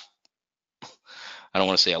have, I don't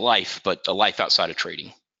want to say a life, but a life outside of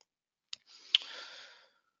trading.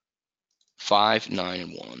 5, 9,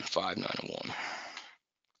 and 1. 5, 9, and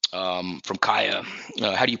 1. From Kaya,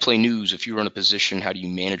 how do you play news? If you're in a position, how do you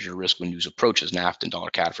manage your risk when news approaches? NAFTA and dollar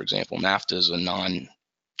CAD, for example. NAFTA is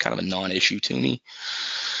kind of a non-issue to me.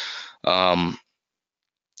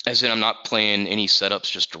 As in, I'm not playing any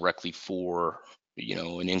setups just directly for,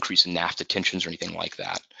 an increase in NAFTA tensions or anything like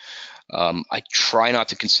that. I try not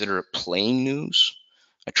to consider it playing news.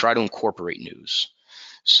 I try to incorporate news.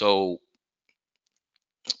 So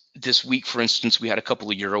this week, for instance, we had a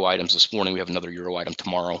couple of euro items this morning. We have another euro item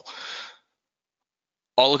tomorrow.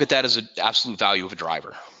 I'll look at that as an absolute value of a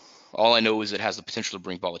driver. All I know is it has the potential to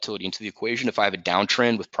bring volatility into the equation. If I have a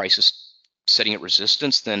downtrend with prices setting at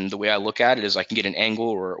resistance, then the way I look at it is I can get an angle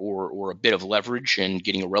or a bit of leverage and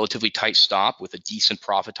getting a relatively tight stop with a decent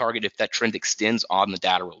profit target if that trend extends on the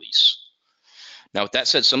data release. Now, with that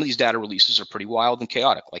said, some of these data releases are pretty wild and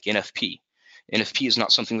chaotic, like NFP. NFP is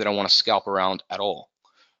not something that I want to scalp around at all.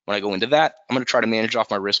 When I go into that, I'm going to try to manage off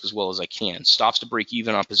my risk as well as I can. Stops to break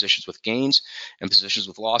even on positions with gains and positions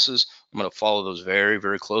with losses, I'm going to follow those very,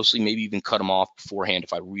 very closely, maybe even cut them off beforehand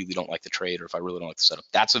if I really don't like the trade or if I really don't like the setup.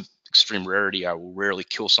 That's an extreme rarity. I will rarely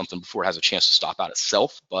kill something before it has a chance to stop out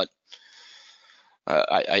itself, but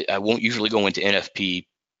I won't usually go into NFP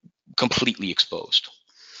completely exposed.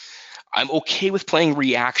 I'm okay with playing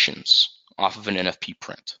reactions off of an NFP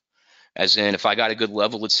print. As in, if I got a good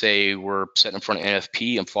level, let's say we're sitting in front of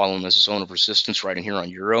NFP, I'm following this zone of resistance right in here on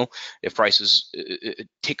Euro. If prices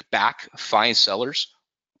tick back, find sellers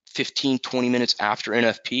 15, 20 minutes after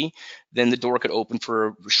NFP, then the door could open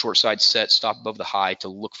for a short side set, stop above the high to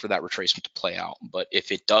look for that retracement to play out. But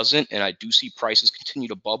if it doesn't, and I do see prices continue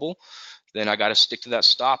to bubble, then I got to stick to that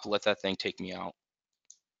stop, let that thing take me out.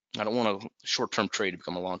 I don't want a short-term trade to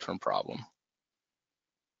become a long-term problem.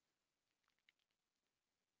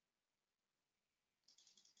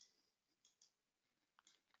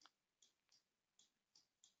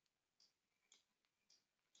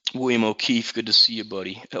 William O'Keefe, good to see you,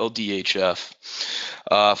 buddy.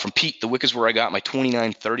 LDHF. From Pete, the wick is where I got my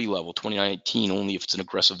 2930 level, 2918, only if it's an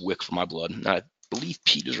aggressive wick for my blood. And I believe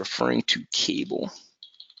Pete is referring to cable.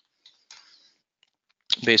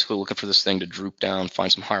 Basically looking for this thing to droop down,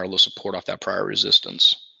 find some higher low support off that prior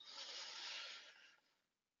resistance.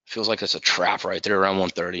 Feels like that's a trap right there around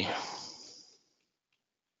 130.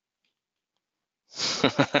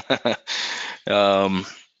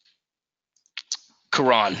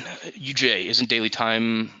 Karan, UJ, isn't daily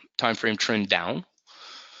time frame trend down?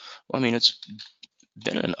 Well, I mean, it's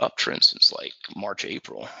been an uptrend since like March,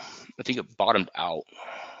 April. I think it bottomed out.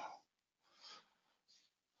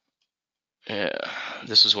 Yeah,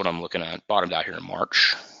 this is what I'm looking at. Bottomed out here in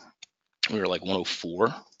March. We were like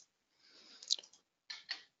 104.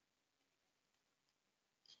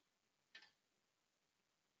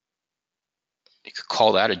 You could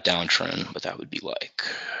call that a downtrend, but that would be like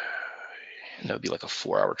a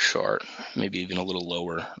 4-hour chart, maybe even a little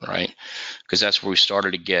lower, right? Because that's where we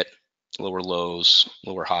started to get lower lows,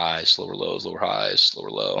 lower highs, lower lows, lower highs,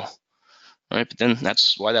 lower low. All right, but then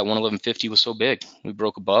that's why that 111.50 was so big. We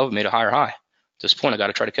broke above, made a higher high. At this point, I got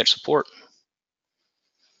to try to catch support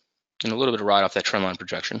and a little bit of ride off that trend line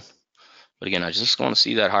projection. But again, I just want to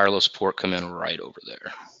see that higher low support come in right over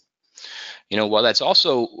there. While that's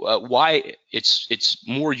also why it's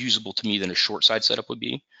more usable to me than a short side setup would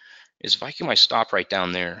be, is if I get my stop right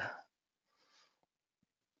down there,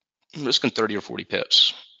 I'm risking 30 or 40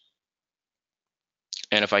 pips.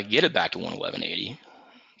 And if I get it back to 111.80,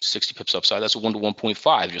 60 pips upside, that's a 1 to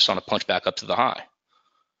 1.5 just on a punch back up to the high.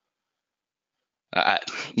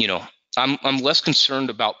 I'm less concerned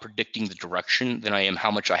about predicting the direction than I am how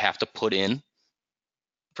much I have to put in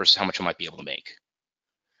versus how much I might be able to make.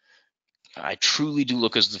 I truly do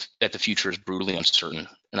look at the future as brutally uncertain.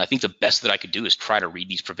 And I think the best that I could do is try to read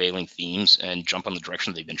these prevailing themes and jump on the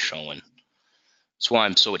direction they've been showing. That's why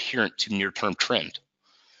I'm so adherent to near-term trend.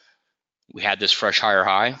 We had this fresh higher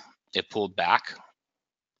high. It pulled back.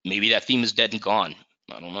 Maybe that theme is dead and gone.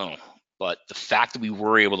 I don't know. But the fact that we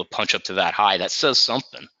were able to punch up to that high, that says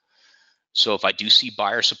something. So if I do see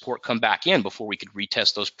buyer support come back in before we could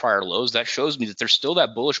retest those prior lows, that shows me that there's still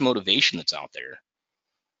that bullish motivation that's out there.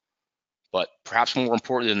 But perhaps more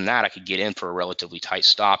important than that, I could get in for a relatively tight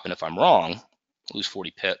stop. And if I'm wrong, lose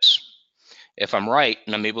 40 pips. If I'm right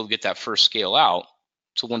and I'm able to get that first scale out,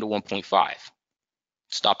 it's a 1 to 1.5.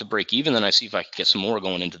 Stop the break even, then I see if I can get some more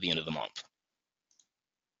going into the end of the month.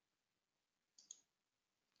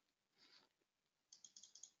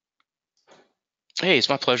 Hey, it's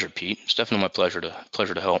my pleasure, Pete. It's definitely my pleasure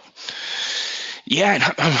to help. Yeah, and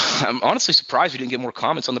I'm honestly surprised we didn't get more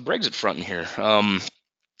comments on the Brexit front in here.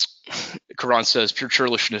 Karan says, pure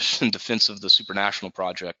churlishness in defense of the supranational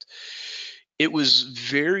project. It was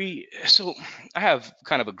very, so I have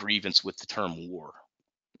kind of a grievance with the term war.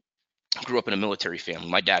 I grew up in a military family.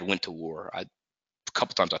 My dad went to war. A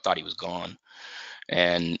couple times I thought he was gone.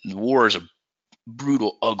 And war is a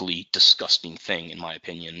brutal, ugly, disgusting thing, in my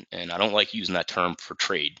opinion. And I don't like using that term for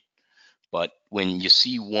trade. But when you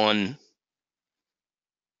see one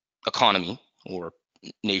economy or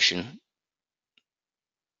nation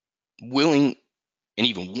willing and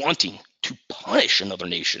even wanting to punish another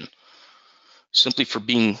nation simply for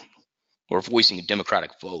being or voicing a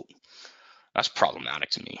democratic vote, that's problematic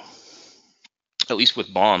to me. At least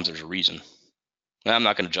with bombs, there's a reason. And I'm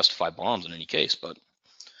not going to justify bombs in any case, but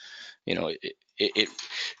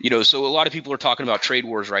so a lot of people are talking about trade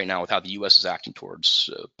wars right now with how the U.S. is acting towards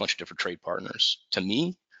a bunch of different trade partners. To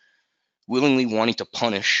me, willingly wanting to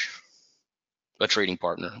punish a trading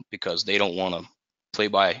partner because they don't want to play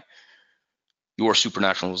by your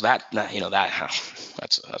supranational rules,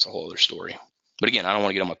 that's a whole other story. But again, I don't want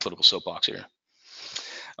to get on my political soapbox here.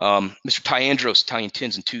 Mr. Tyandros, Italian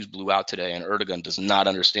tins and twos blew out today, and Erdogan does not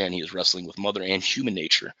understand he is wrestling with mother and human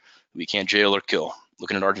nature. We can't jail or kill.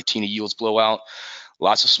 Looking at Argentina yields blow out.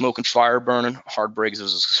 Lots of smoke and fire burning. Hard breaks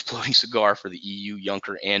as an exploding cigar for the EU,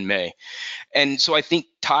 Juncker, and May. And so I think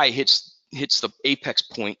Ty hits the apex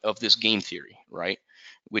point of this game theory, right?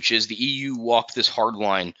 Which is the EU walked this hard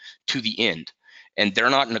line to the end. And they're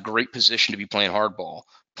not in a great position to be playing hardball,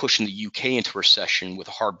 pushing the UK into recession with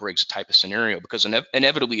a hard breaks type of scenario, because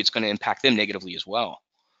inevitably it's going to impact them negatively as well.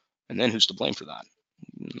 And then who's to blame for that?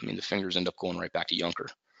 I mean, the fingers end up going right back to Juncker.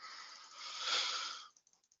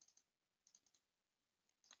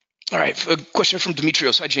 All right, a question from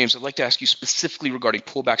Demetrios. Hi, James. I'd like to ask you specifically regarding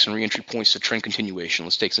pullbacks and reentry points to trend continuation.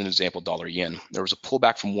 Let's take as an example, dollar yen. There was a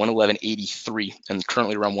pullback from 111.83 and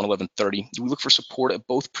currently around 111.30. Do we look for support at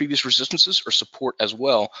both previous resistances or support as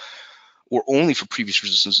well, or only for previous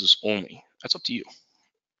resistances only? That's up to you.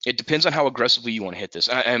 It depends on how aggressively you want to hit this.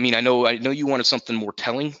 I mean, I know you wanted something more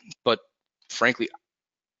telling, but frankly,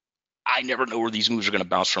 I never know where these moves are going to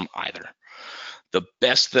bounce from either. The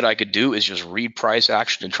best that I could do is just read price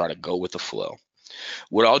action and try to go with the flow.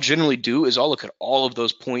 What I'll generally do is I'll look at all of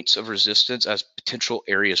those points of resistance as potential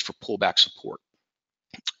areas for pullback support.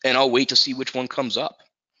 And I'll wait to see which one comes up.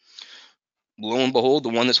 Lo and behold, the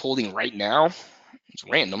one that's holding right now, it's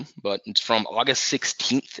random, but it's from August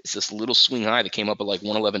 16th. It's this little swing high that came up at like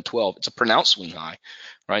 111.12. It's a pronounced swing high,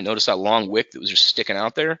 right? Notice that long wick that was just sticking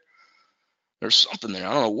out there. There's something there.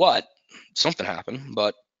 I don't know what. Something happened,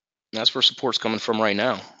 but that's where support's coming from right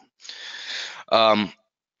now.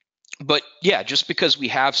 But yeah, just because we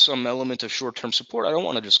have some element of short-term support, I don't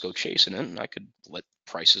want to just go chasing it. I could let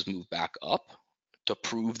prices move back up to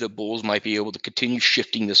prove that bulls might be able to continue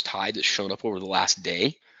shifting this tide that's shown up over the last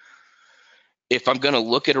day. If I'm going to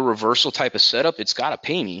look at a reversal type of setup, it's got to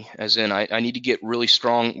pay me, as in I need to get really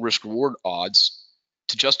strong risk-reward odds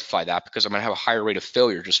to justify that, because I'm going to have a higher rate of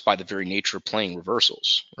failure just by the very nature of playing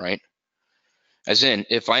reversals, right? As in,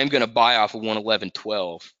 if I am going to buy off of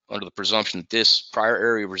 111.12 under the presumption that this prior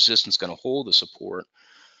area of resistance is going to hold the support,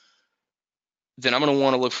 then I'm going to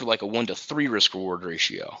want to look for like a 1 to 3 risk reward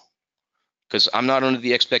ratio, because I'm not under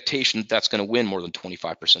the expectation that that's going to win more than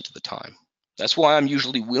 25% of the time. That's why I'm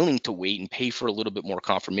usually willing to wait and pay for a little bit more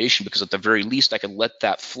confirmation, because at the very least I could let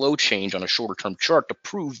that flow change on a shorter term chart to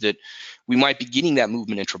prove that we might be getting that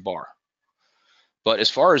movement intra-bar. But as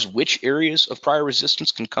far as which areas of prior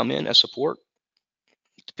resistance can come in as support,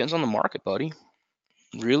 it depends on the market, buddy.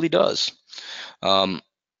 It really does. That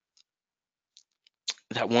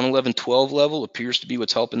 111.12 level appears to be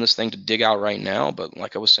what's helping this thing to dig out right now. But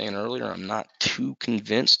like I was saying earlier, I'm not too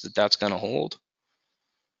convinced that that's going to hold.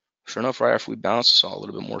 Sure enough, right after we bounced, saw a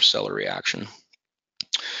little bit more seller reaction.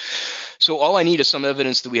 So all I need is some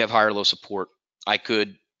evidence that we have higher or low support. I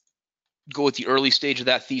could go at the early stage of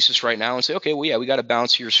that thesis right now and say, okay, well, yeah, we got a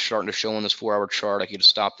bounce here starting to show on this 4-hour chart. I could get a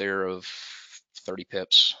stop there of 30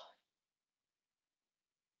 pips.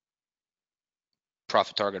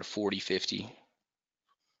 Profit target of 40, 50.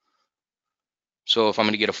 So if I'm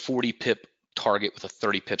going to get a 40 pip target with a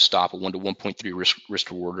 30 pip stop, a 1 to 1.3 risk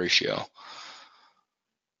reward ratio,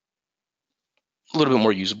 a little bit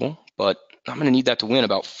more usable, but I'm going to need that to win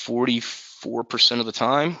about 44% of the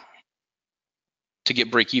time to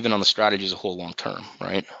get break even on the strategy as a whole long term,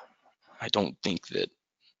 right? I don't think that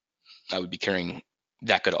I would be carrying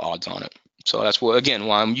that good of odds on it. So that's what, again,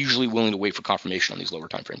 why I'm usually willing to wait for confirmation on these lower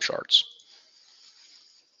time frame charts.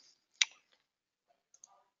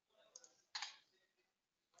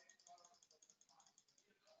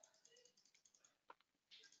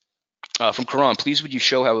 From Karan, please would you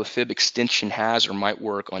show how a fib extension has or might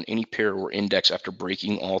work on any pair or index after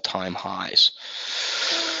breaking all-time highs?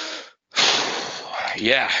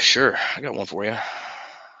 Yeah, sure. I got one for you.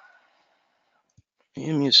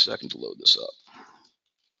 Give me a second to load this up.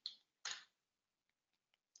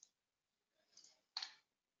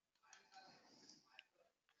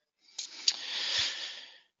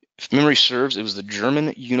 If memory serves, it was the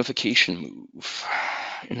German unification move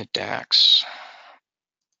in the DAX.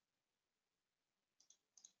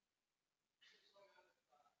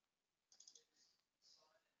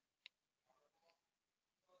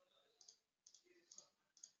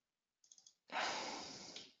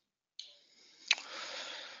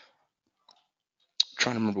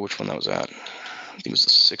 Trying to remember which one that was at. I think it was the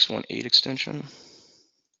 618 extension.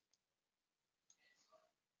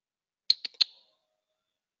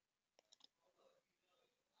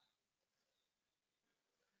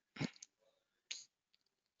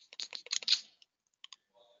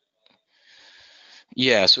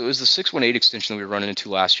 Yeah, so it was the 618 extension that we were running into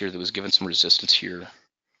last year that was given some resistance here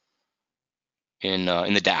in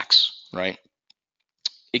the DAX, right?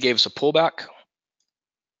 It gave us a pullback.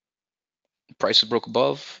 Prices broke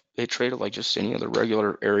above. It traded like just any other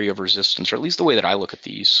regular area of resistance, or at least the way that I look at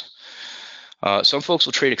these. Some folks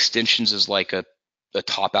will trade extensions as like a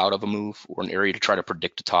top out of a move or an area to try to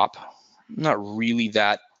predict a top. I'm not really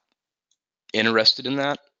that interested in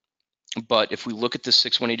that. But if we look at this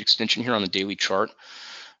 618 extension here on the daily chart,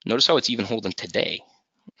 notice how it's even holding today.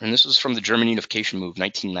 And this is from the German unification move,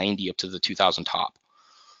 1990 up to the 2000 top.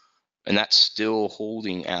 And that's still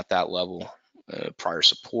holding at that level, prior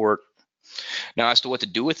support. Now, as to what to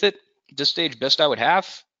do with it, at this stage, best I would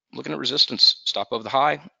have, looking at resistance, stop above the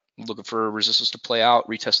high, looking for resistance to play out,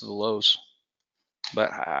 retest of the lows.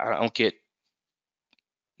 But I don't get,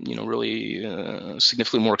 really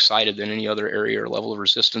significantly more excited than any other area or level of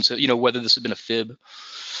resistance. Whether this had been a fib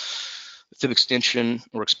extension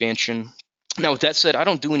or expansion. Now, with that said, I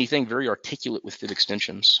don't do anything very articulate with fib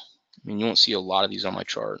extensions. I mean, you won't see a lot of these on my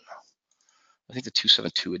chart. I think the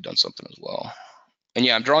 272 had done something as well. And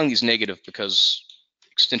yeah, I'm drawing these negative because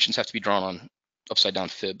extensions have to be drawn on upside down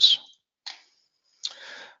fibs.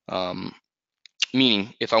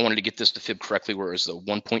 Meaning, if I wanted to get this to fib correctly, whereas the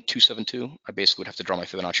 1.272, I basically would have to draw my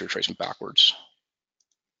Fibonacci retracement backwards.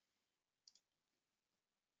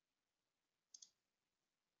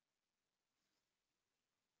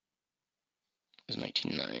 It's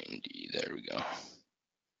 1990. There we go.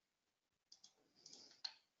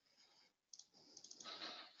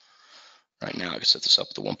 Right now, I can set this up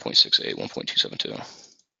to 1.68, 1.272.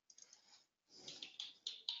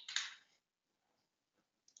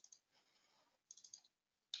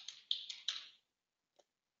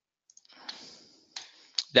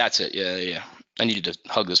 That's it. Yeah. I needed to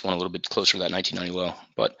hug this one a little bit closer to that 1990 low,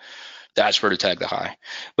 but that's where to tag the high.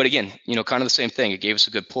 But again, kind of the same thing. It gave us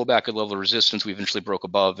a good pullback, a level of resistance. We eventually broke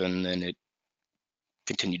above, and then it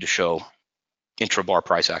continued to show intra-bar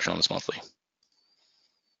price action on this monthly.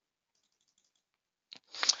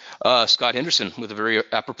 Scott Henderson with a very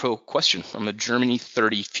apropos question. I'm a Germany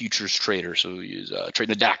 30 futures trader, so he's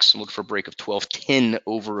trading the DAX. I'm looking for a break of 1210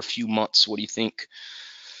 over a few months. What do you think?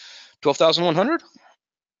 12,100?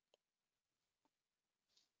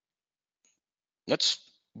 That's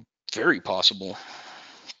very possible.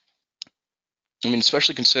 I mean,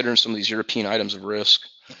 especially considering some of these European items of risk,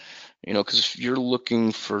 because if you're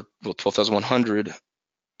looking for 12,100,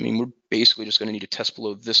 I mean, we're basically just going to need to test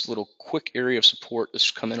below this little quick area of support that's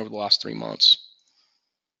come in over the last 3 months.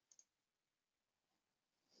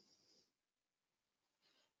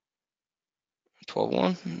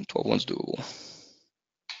 12.1, 12.1's doable.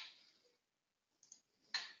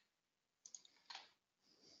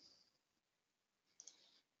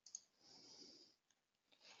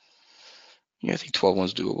 Yeah, I think 12.1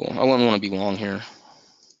 is doable. I wouldn't want to be long here.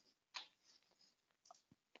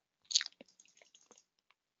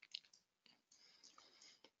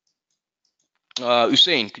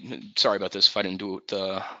 Usain, sorry about this if I didn't do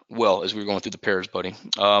it well as we were going through the pairs, buddy.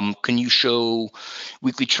 Can you show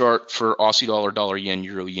weekly chart for Aussie dollar, dollar yen,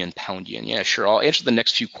 euro yen, pound yen? Yeah, sure. I'll answer the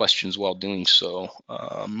next few questions while doing so.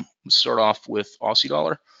 Let's start off with Aussie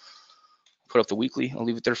dollar. Put up the weekly. I'll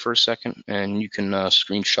leave it there for a second, and you can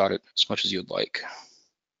screenshot it as much as you'd like.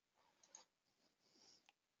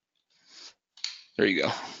 There you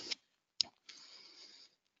go.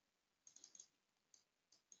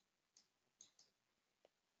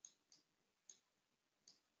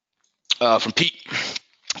 From Pete.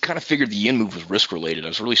 I kind of figured the yen move was risk related. I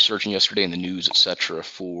was really searching yesterday in the news, etc.,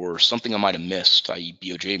 for something I might have missed, i.e.,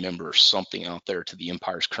 BOJ member or something out there to the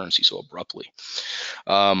empire's currency so abruptly.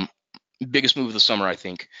 Biggest move of the summer, I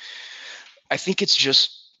think. I think it's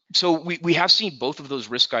just so we have seen both of those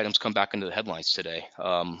risk items come back into the headlines today.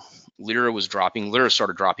 Lira was dropping. Lira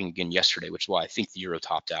started dropping again yesterday, which is why I think the euro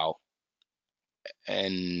topped out.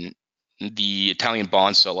 And the Italian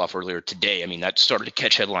bond sell-off earlier today, I mean, that started to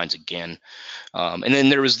catch headlines again. And then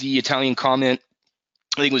there was the Italian comment,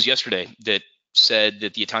 I think it was yesterday, that said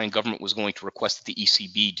that the Italian government was going to request that the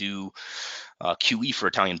ECB do QE for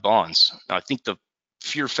Italian bonds. Now, I think the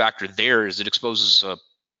fear factor there is it exposes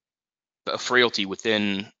a frailty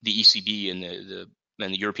within the ECB and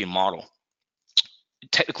the European model.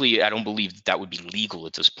 Technically, I don't believe that would be legal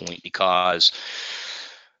at this point because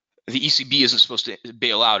the ECB isn't supposed to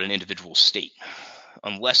bail out an individual state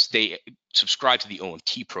unless they subscribe to the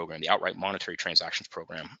OMT program, the outright monetary transactions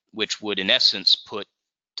program, which would in essence put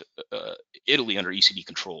Italy under ECB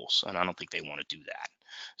controls. And I don't think they want to do that,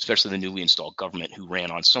 especially the newly installed government who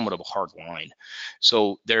ran on somewhat of a hard line.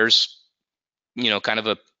 So there's, kind of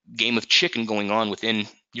a game of chicken going on within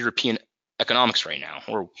European economics right now,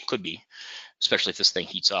 or could be, especially if this thing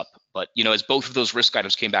heats up. But, as both of those risk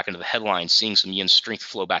items came back into the headlines, seeing some yen strength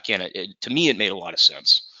flow back in, to me, it made a lot of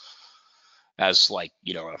sense as like,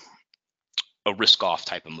 a risk off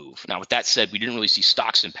type of move. Now, with that said, we didn't really see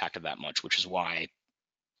stocks impacted that much, which is why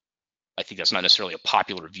I think that's not necessarily a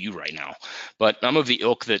popular view right now. But I'm of the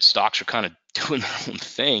ilk that stocks are kind of doing their own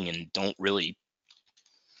thing and don't really,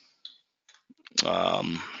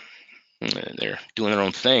 they're doing their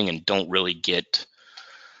own thing and don't really get,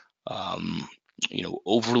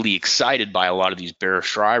 overly excited by a lot of these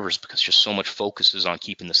bearish drivers because just so much focus is on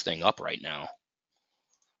keeping this thing up right now.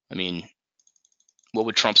 I mean, what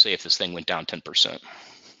would Trump say if this thing went down 10%?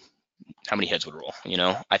 How many heads would roll?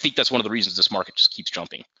 I think that's one of the reasons this market just keeps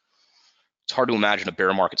jumping. It's hard to imagine a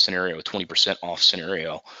bear market scenario, a 20% off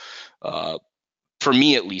scenario, for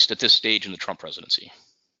me at least, at this stage in the Trump presidency.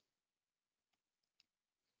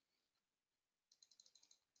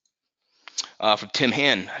 From Tim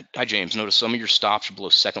Han, hi James, notice some of your stops are below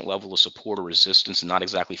second level of support or resistance and not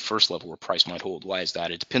exactly first level where price might hold. Why is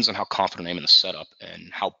that? It depends on how confident I am in the setup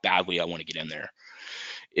and how badly I want to get in there.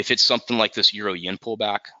 If it's something like this euro yen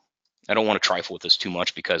pullback, I don't want to trifle with this too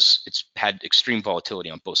much because it's had extreme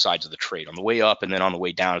volatility on both sides of the trade. On the way up and then on the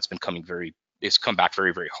way down, it's come back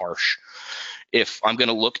very, very harsh. If I'm going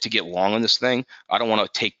to look to get long on this thing, I don't want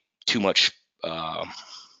to take too much. I'm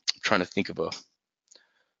trying to think of a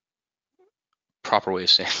proper way of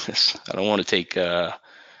saying this. I don't want to take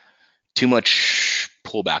too much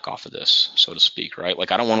pullback off of this, so to speak, right?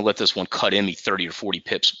 Like I don't want to let this one cut in me 30 or 40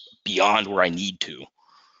 pips beyond where I need to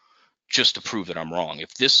just to prove that I'm wrong.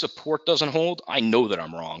 If this support doesn't hold, I know that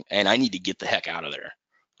I'm wrong and I need to get the heck out of there.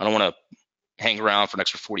 I don't want to hang around for an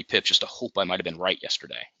extra 40 pips just to hope I might have been right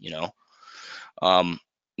yesterday,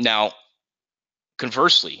 Now,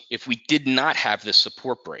 conversely, if we did not have this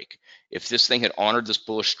support break, if this thing had honored this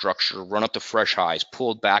bullish structure, run up to fresh highs,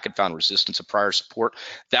 pulled back and found resistance of prior support,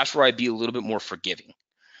 that's where I'd be a little bit more forgiving.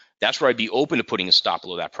 That's where I'd be open to putting a stop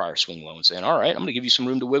below that prior swing low and saying, all right, I'm going to give you some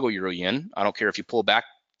room to wiggle euro yen. I don't care if you pull back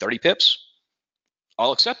 30 pips.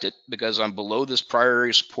 I'll accept it because I'm below this prior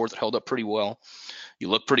area support that held up pretty well. You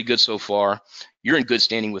look pretty good so far. You're in good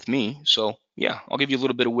standing with me. So yeah, I'll give you a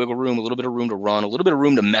little bit of wiggle room, a little bit of room to run, a little bit of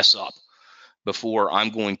room to mess up before I'm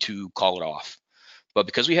going to call it off. But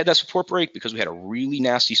because we had that support break, because we had a really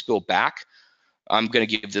nasty spill back, I'm going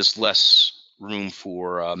to give this less room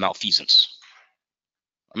for malfeasance.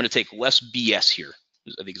 I'm going to take less BS here,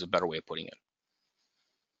 I think is a better way of putting it.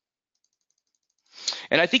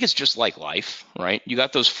 And I think it's just like life, right? You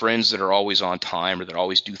got those friends that are always on time or that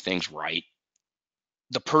always do things right.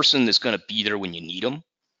 The person that's going to be there when you need them.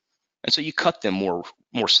 And so you cut them more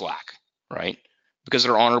slack, right? Because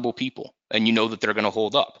they're honorable people and you know that they're going to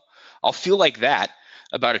hold up. I'll feel like that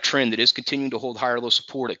about a trend that is continuing to hold higher low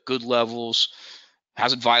support at good levels,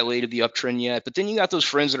 hasn't violated the uptrend yet. But then you got those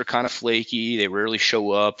friends that are kind of flaky. They rarely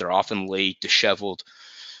show up. They're often late, disheveled,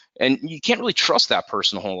 and you can't really trust that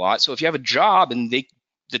person a whole lot. So if you have a job and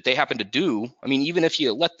they happen to do, I mean, even if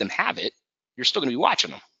you let them have it, you're still going to be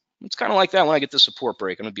watching them. It's kind of like that when I get the support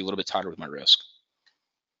break. I'm going to be a little bit tighter with my risk.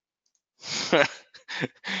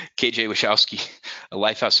 KJ Wachowski, a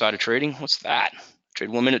life outside of trading? What's that?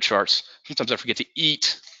 Trade 1 minute charts. Sometimes I forget to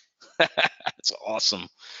eat. That's awesome.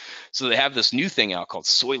 So they have this new thing out called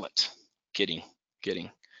Soylent. Kidding.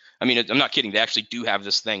 I mean, I'm not kidding. They actually do have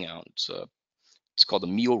this thing out. It's called a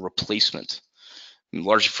meal replacement,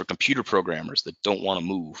 largely for computer programmers that don't want to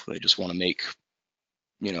move. They just want to make,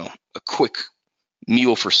 a quick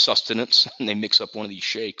meal for sustenance, and they mix up one of these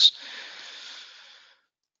shakes.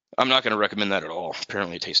 I'm not going to recommend that at all.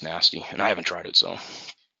 Apparently it tastes nasty, and I haven't tried it. So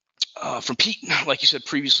from Pete, like you said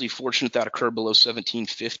previously, fortunate that occurred below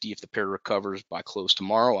 1750. If the pair recovers by close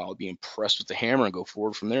tomorrow, I'll be impressed with the hammer and go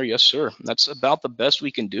forward from there. Yes, sir. That's about the best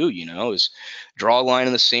we can do, is draw a line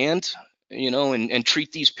in the sand, and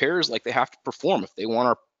treat these pairs like they have to perform if they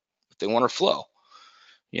want our flow.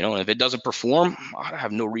 And if it doesn't perform, I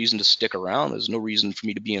have no reason to stick around. There's no reason for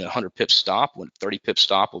me to be in a 100 pip stop when 30 pip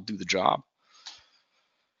stop will do the job.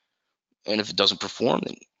 And if it doesn't perform,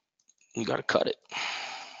 then you got to cut it.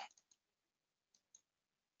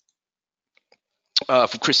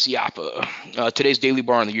 From Chris Siapa, today's daily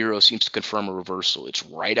bar on the euro seems to confirm a reversal. It's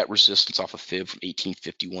right at resistance off a fib from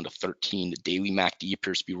 1851 to 13. The daily MACD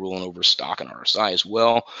appears to be rolling over stock and RSI as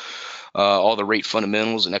well. All the rate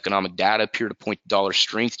fundamentals and economic data appear to point to dollar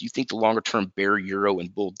strength. Do you think the longer-term bear euro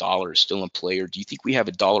and bull dollar is still in play, or do you think we have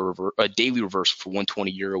a daily reversal for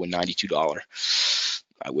 120 euro and $92?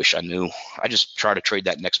 I wish I knew. I just try to trade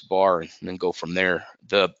that next bar and then go from there.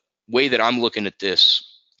 The way that I'm looking at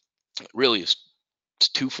this really is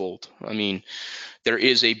twofold. I mean, there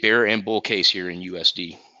is a bear and bull case here in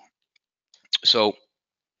USD. So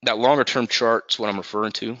that longer term chart is what I'm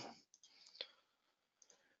referring to.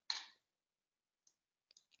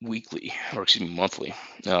 Weekly, or excuse me, monthly,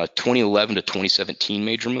 2011 to 2017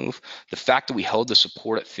 major move. The fact that we held the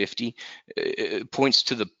support at 50 points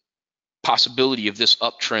to the possibility of this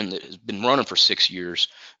uptrend that has been running for 6 years.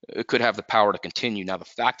 It could have the power to continue. Now, the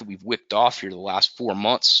fact that we've wicked off here the last 4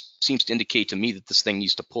 months seems to indicate to me that this thing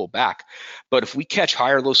needs to pull back. But if we catch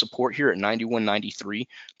higher low support here at 91.93,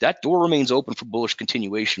 that door remains open for bullish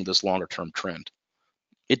continuation of this longer term trend.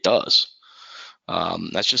 It does.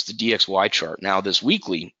 That's just the DXY chart. Now, this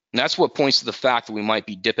weekly, that's what points to the fact that we might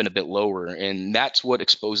be dipping a bit lower, and that's what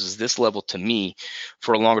exposes this level to me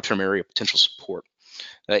for a longer term area of potential support.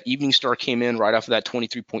 That evening star came in right after that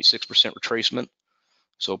 23.6% retracement.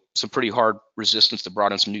 So some pretty hard resistance that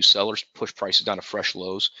brought in some new sellers, pushed prices down to fresh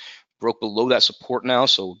lows. Broke below that support now.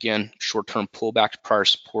 So again, short-term pullback to prior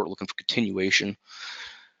support, looking for continuation.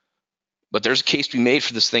 But there's a case to be made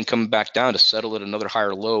for this thing coming back down to settle at another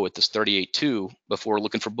higher low at this 38.2 before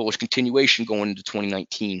looking for bullish continuation going into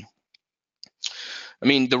 2019. I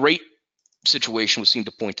mean, the rate situation would seem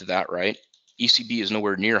to point to that, right? ECB is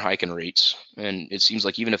nowhere near hiking rates, and it seems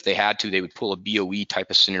like even if they had to, they would pull a BOE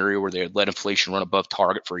type of scenario where they would let inflation run above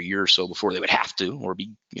target for a year or so before they would have to, or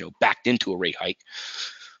be backed into a rate hike.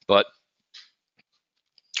 But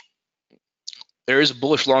there is a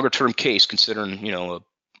bullish longer term case considering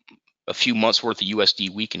a few months worth of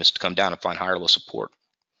USD weakness to come down and find higher low support.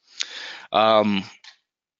 Euro,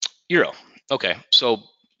 okay, so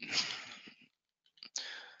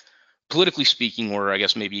politically speaking, or I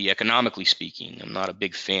guess maybe economically speaking, I'm not a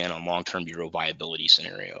big fan on long-term euro viability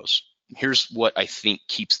scenarios. Here's what I think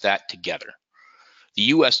keeps that together. The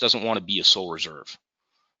U.S. doesn't want to be a sole reserve.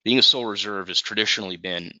 Being a sole reserve has traditionally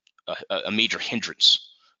been a major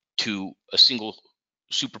hindrance to a single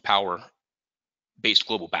superpower-based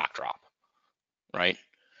global backdrop, right?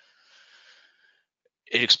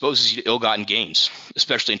 It exposes you to ill-gotten gains,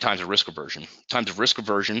 especially in times of risk aversion.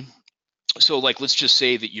 So let's just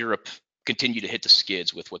say that Europe continue to hit the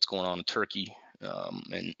skids with what's going on in Turkey,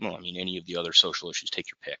 and any of the other social issues, take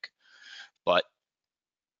your pick. But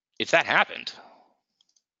if that happened,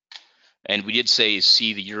 and we did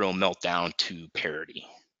see the euro melt down to parity,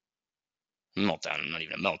 not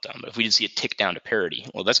even a meltdown, but if we did see it tick down to parity,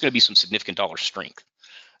 well, that's going to be some significant dollar strength.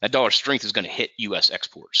 That dollar strength is going to hit U.S.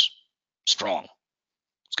 exports strong.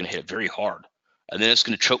 It's going to hit it very hard, and then it's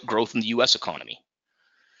going to choke growth in the U.S. economy.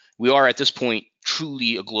 We are at this point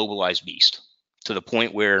truly a globalized beast, to the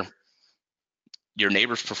point where your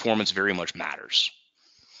neighbor's performance very much matters.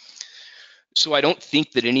 So I don't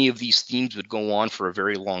think that any of these themes would go on for a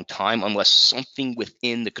very long time unless something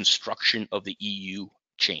within the construction of the EU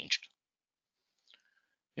changed.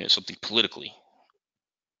 something politically.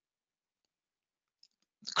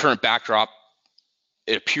 The current backdrop,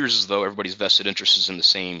 it appears as though everybody's vested interest is in the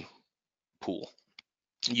same pool.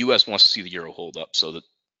 The U.S. wants to see the euro hold up so that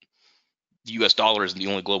the U.S. dollar is the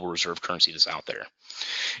only global reserve currency that's out there.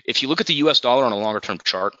 If you look at the U.S. dollar on a longer-term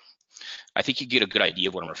chart, I think you get a good idea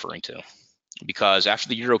of what I'm referring to. Because after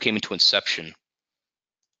the euro came into inception,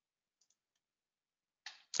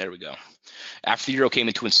 there we go. After the euro came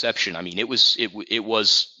into inception, I mean, it was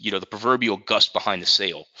the proverbial gust behind the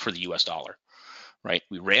sail for the U.S. dollar, right?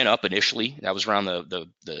 We ran up initially. That was around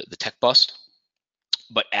the tech bust.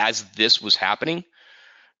 But as this was happening,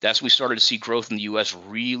 that's when we started to see growth in the U.S.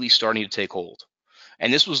 really starting to take hold.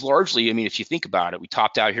 And this was largely, I mean, if you think about it, we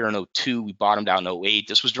topped out here in 2002, we bottomed out in 2008.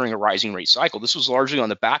 This was during a rising rate cycle. This was largely on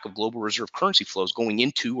the back of global reserve currency flows going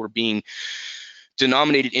into or being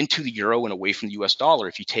denominated into the euro and away from the US dollar.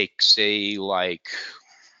 If you take, say, like,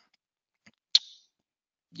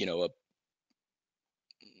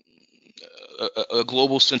 a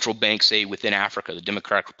global central bank, say, within Africa, the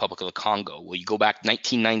Democratic Republic of the Congo. Well, you go back to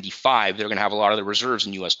 1995, they're going to have a lot of the reserves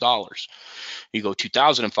in US dollars. You go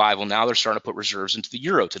 2005, well, now they're starting to put reserves into the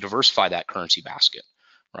euro to diversify that currency basket,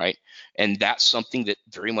 right? And that's something that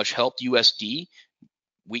very much helped USD,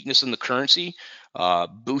 weakness in the currency,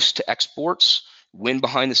 boost to exports, win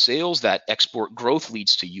behind the sales. That export growth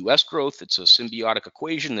leads to US growth. It's a symbiotic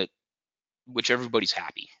equation that which everybody's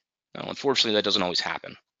happy. Now, unfortunately, that doesn't always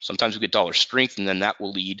happen. Sometimes we get dollar strength, and then that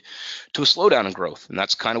will lead to a slowdown in growth. And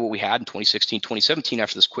that's kind of what we had in 2016, 2017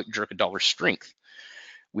 after this quick jerk of dollar strength.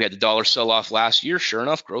 We had the dollar sell-off last year. Sure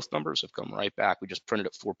enough, growth numbers have come right back. We just printed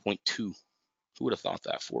at 4.2. Who would have thought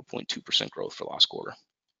that? 4.2% growth for last quarter.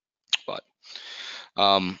 But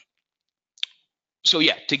so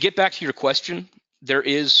yeah, to get back to your question, there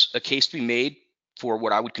is a case to be made for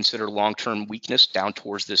what I would consider long-term weakness down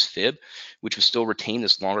towards this fib, which would still retain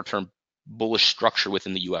this longer-term bullish structure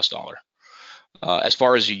within the US dollar. As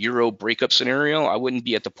far as a euro breakup scenario, I wouldn't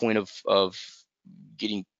be at the point of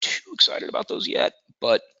getting too excited about those yet,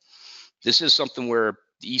 but this is something where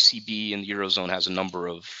the ECB and the Eurozone has a number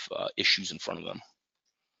of issues in front of them.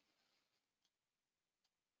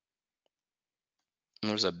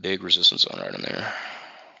 And there's that big resistance zone right in there.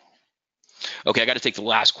 Okay, I got to take the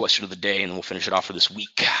last question of the day, and then we'll finish it off for this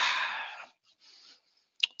week.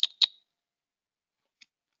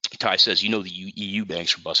 Ty says, the EU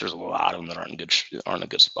banks are bust. There's a lot of them that aren't in a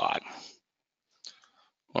good spot.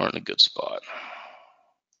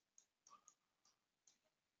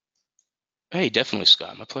 Hey, definitely,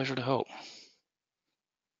 Scott. My pleasure to help.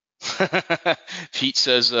 Pete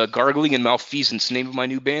says, Gargling and Malfeasance, name of my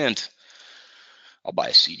new band. I'll buy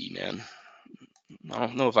a CD, man. I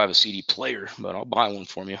don't know if I have a CD player, but I'll buy one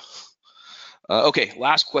from you. Okay,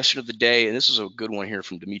 last question of the day, and this is a good one here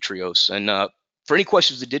from Demetrios. And for any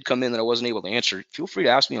questions that did come in that I wasn't able to answer, feel free to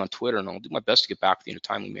ask me on Twitter, and I'll do my best to get back with you in a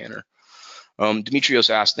timely manner. Demetrios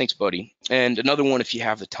asked, thanks, buddy. And another one, if you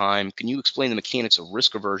have the time, can you explain the mechanics of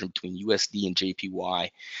risk aversion between USD and JPY?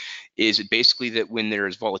 Is it basically that when there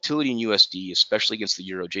is volatility in USD, especially against the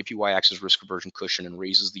euro, JPY acts as risk aversion cushion and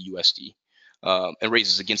raises the USD? And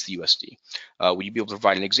raises against the USD. Would you be able to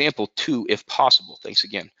provide an example? 2, if possible? Thanks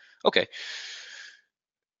again. Okay.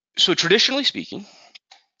 So traditionally speaking,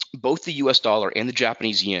 both the US dollar and the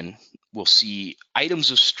Japanese yen will see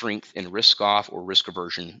items of strength in risk-off or risk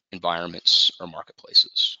aversion environments or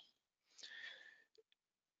marketplaces.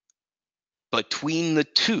 Between the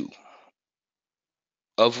two,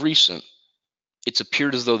 of recent, it's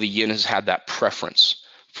appeared as though the yen has had that preference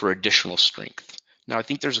for additional strength. Now, I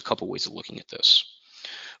think there's a couple ways of looking at this.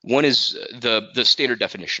 One is the standard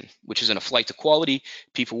definition, which is in a flight to quality.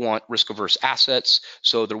 People want risk-averse assets,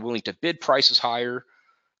 so they're willing to bid prices higher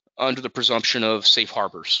under the presumption of safe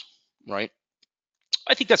harbors, right?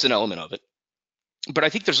 I think that's an element of it. But I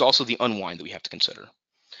think there's also the unwind that we have to consider.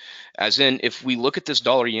 As in, if we look at this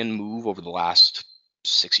dollar-yen move over the last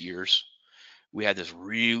 6 years, we had this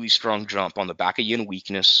really strong jump on the back of yen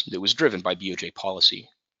weakness that was driven by BOJ policy.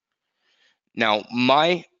 Now,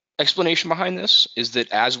 my explanation behind this is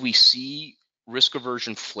that as we see risk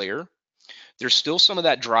aversion flare, there's still some of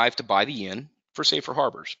that drive to buy the yen for safer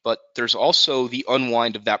harbors, but there's also the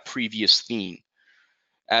unwind of that previous theme.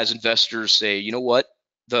 As investors say, you know what,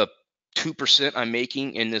 the 2% I'm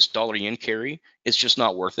making in this dollar yen carry is just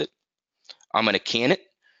not worth it. I'm going to can it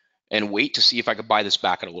and wait to see if I could buy this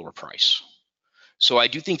back at a lower price. So I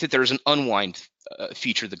do think that there's an unwind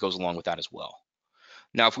feature that goes along with that as well.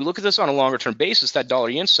 Now, if we look at this on a longer term basis, that dollar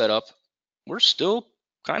yen setup, we're still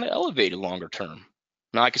kind of elevated longer term.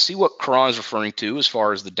 Now, I can see what Karan is referring to as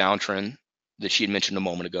far as the downtrend that she had mentioned a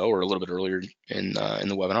moment ago or a little bit earlier in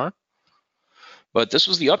the webinar. But this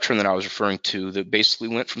was the uptrend that I was referring to that basically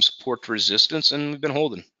went from support to resistance, and we've been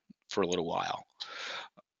holding for a little while.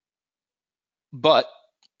 But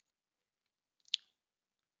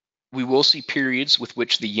we will see periods with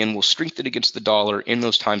which the yen will strengthen against the dollar in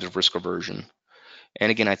those times of risk aversion. And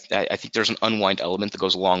again, I think there's an unwind element that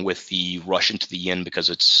goes along with the rush into the yen because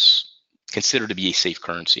it's considered to be a safe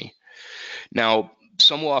currency. Now,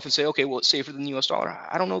 some will often say, okay, well, it's safer than the US dollar.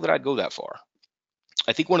 I don't know that I'd go that far.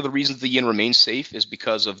 I think one of the reasons the yen remains safe is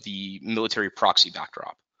because of the military proxy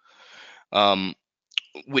backdrop,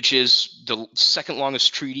 which is the second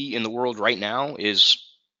longest treaty in the world right now is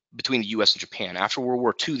between the US and Japan. After World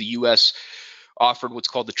War II, the US offered what's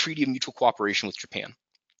called the Treaty of Mutual Cooperation with Japan.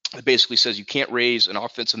 It basically says you can't raise an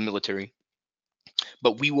offensive military,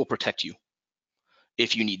 but we will protect you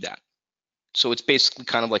if you need that. So it's basically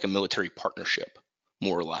kind of like a military partnership,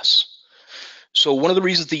 more or less. So one of the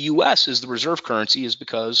reasons the US is the reserve currency is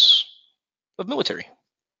because of military.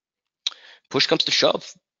 Push comes to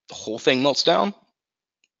shove, the whole thing melts down.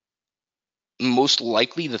 Most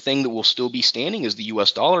likely the thing that will still be standing is the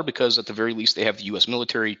US dollar because at the very least they have the US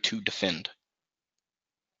military to defend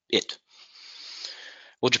it.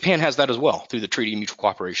 Well, Japan has that as well through the Treaty of Mutual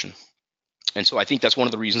Cooperation. And so I think that's one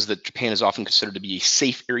of the reasons that Japan is often considered to be a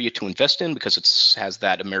safe area to invest in because it has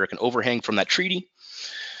that American overhang from that treaty.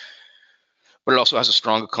 But it also has a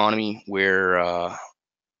strong economy where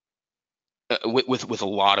with a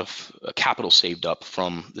lot of capital saved up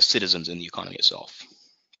from the citizens in the economy itself.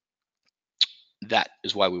 That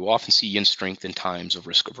is why we will often see yen strength in times of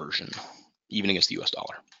risk aversion, even against the US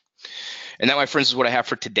dollar. And that, my friends, is what I have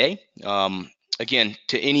for today. Again,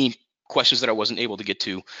 to any questions that I wasn't able to get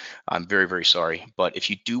to, I'm very, very sorry. But if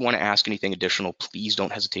you do want to ask anything additional, please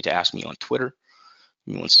don't hesitate to ask me on Twitter.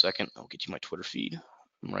 Give me 1 second. I'll get you my Twitter feed.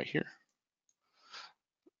 I'm right here.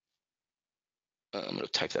 I'm going to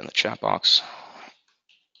type that in the chat box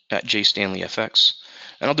at JStanleyFX.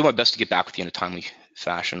 And I'll do my best to get back with you in a timely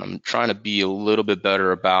fashion. I'm trying to be a little bit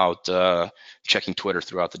better about checking Twitter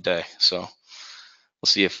throughout the day. So we'll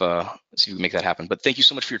see if we make that happen. But thank you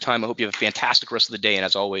so much for your time. I hope you have a fantastic rest of the day. And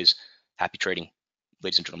as always, happy trading,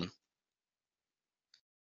 ladies and gentlemen.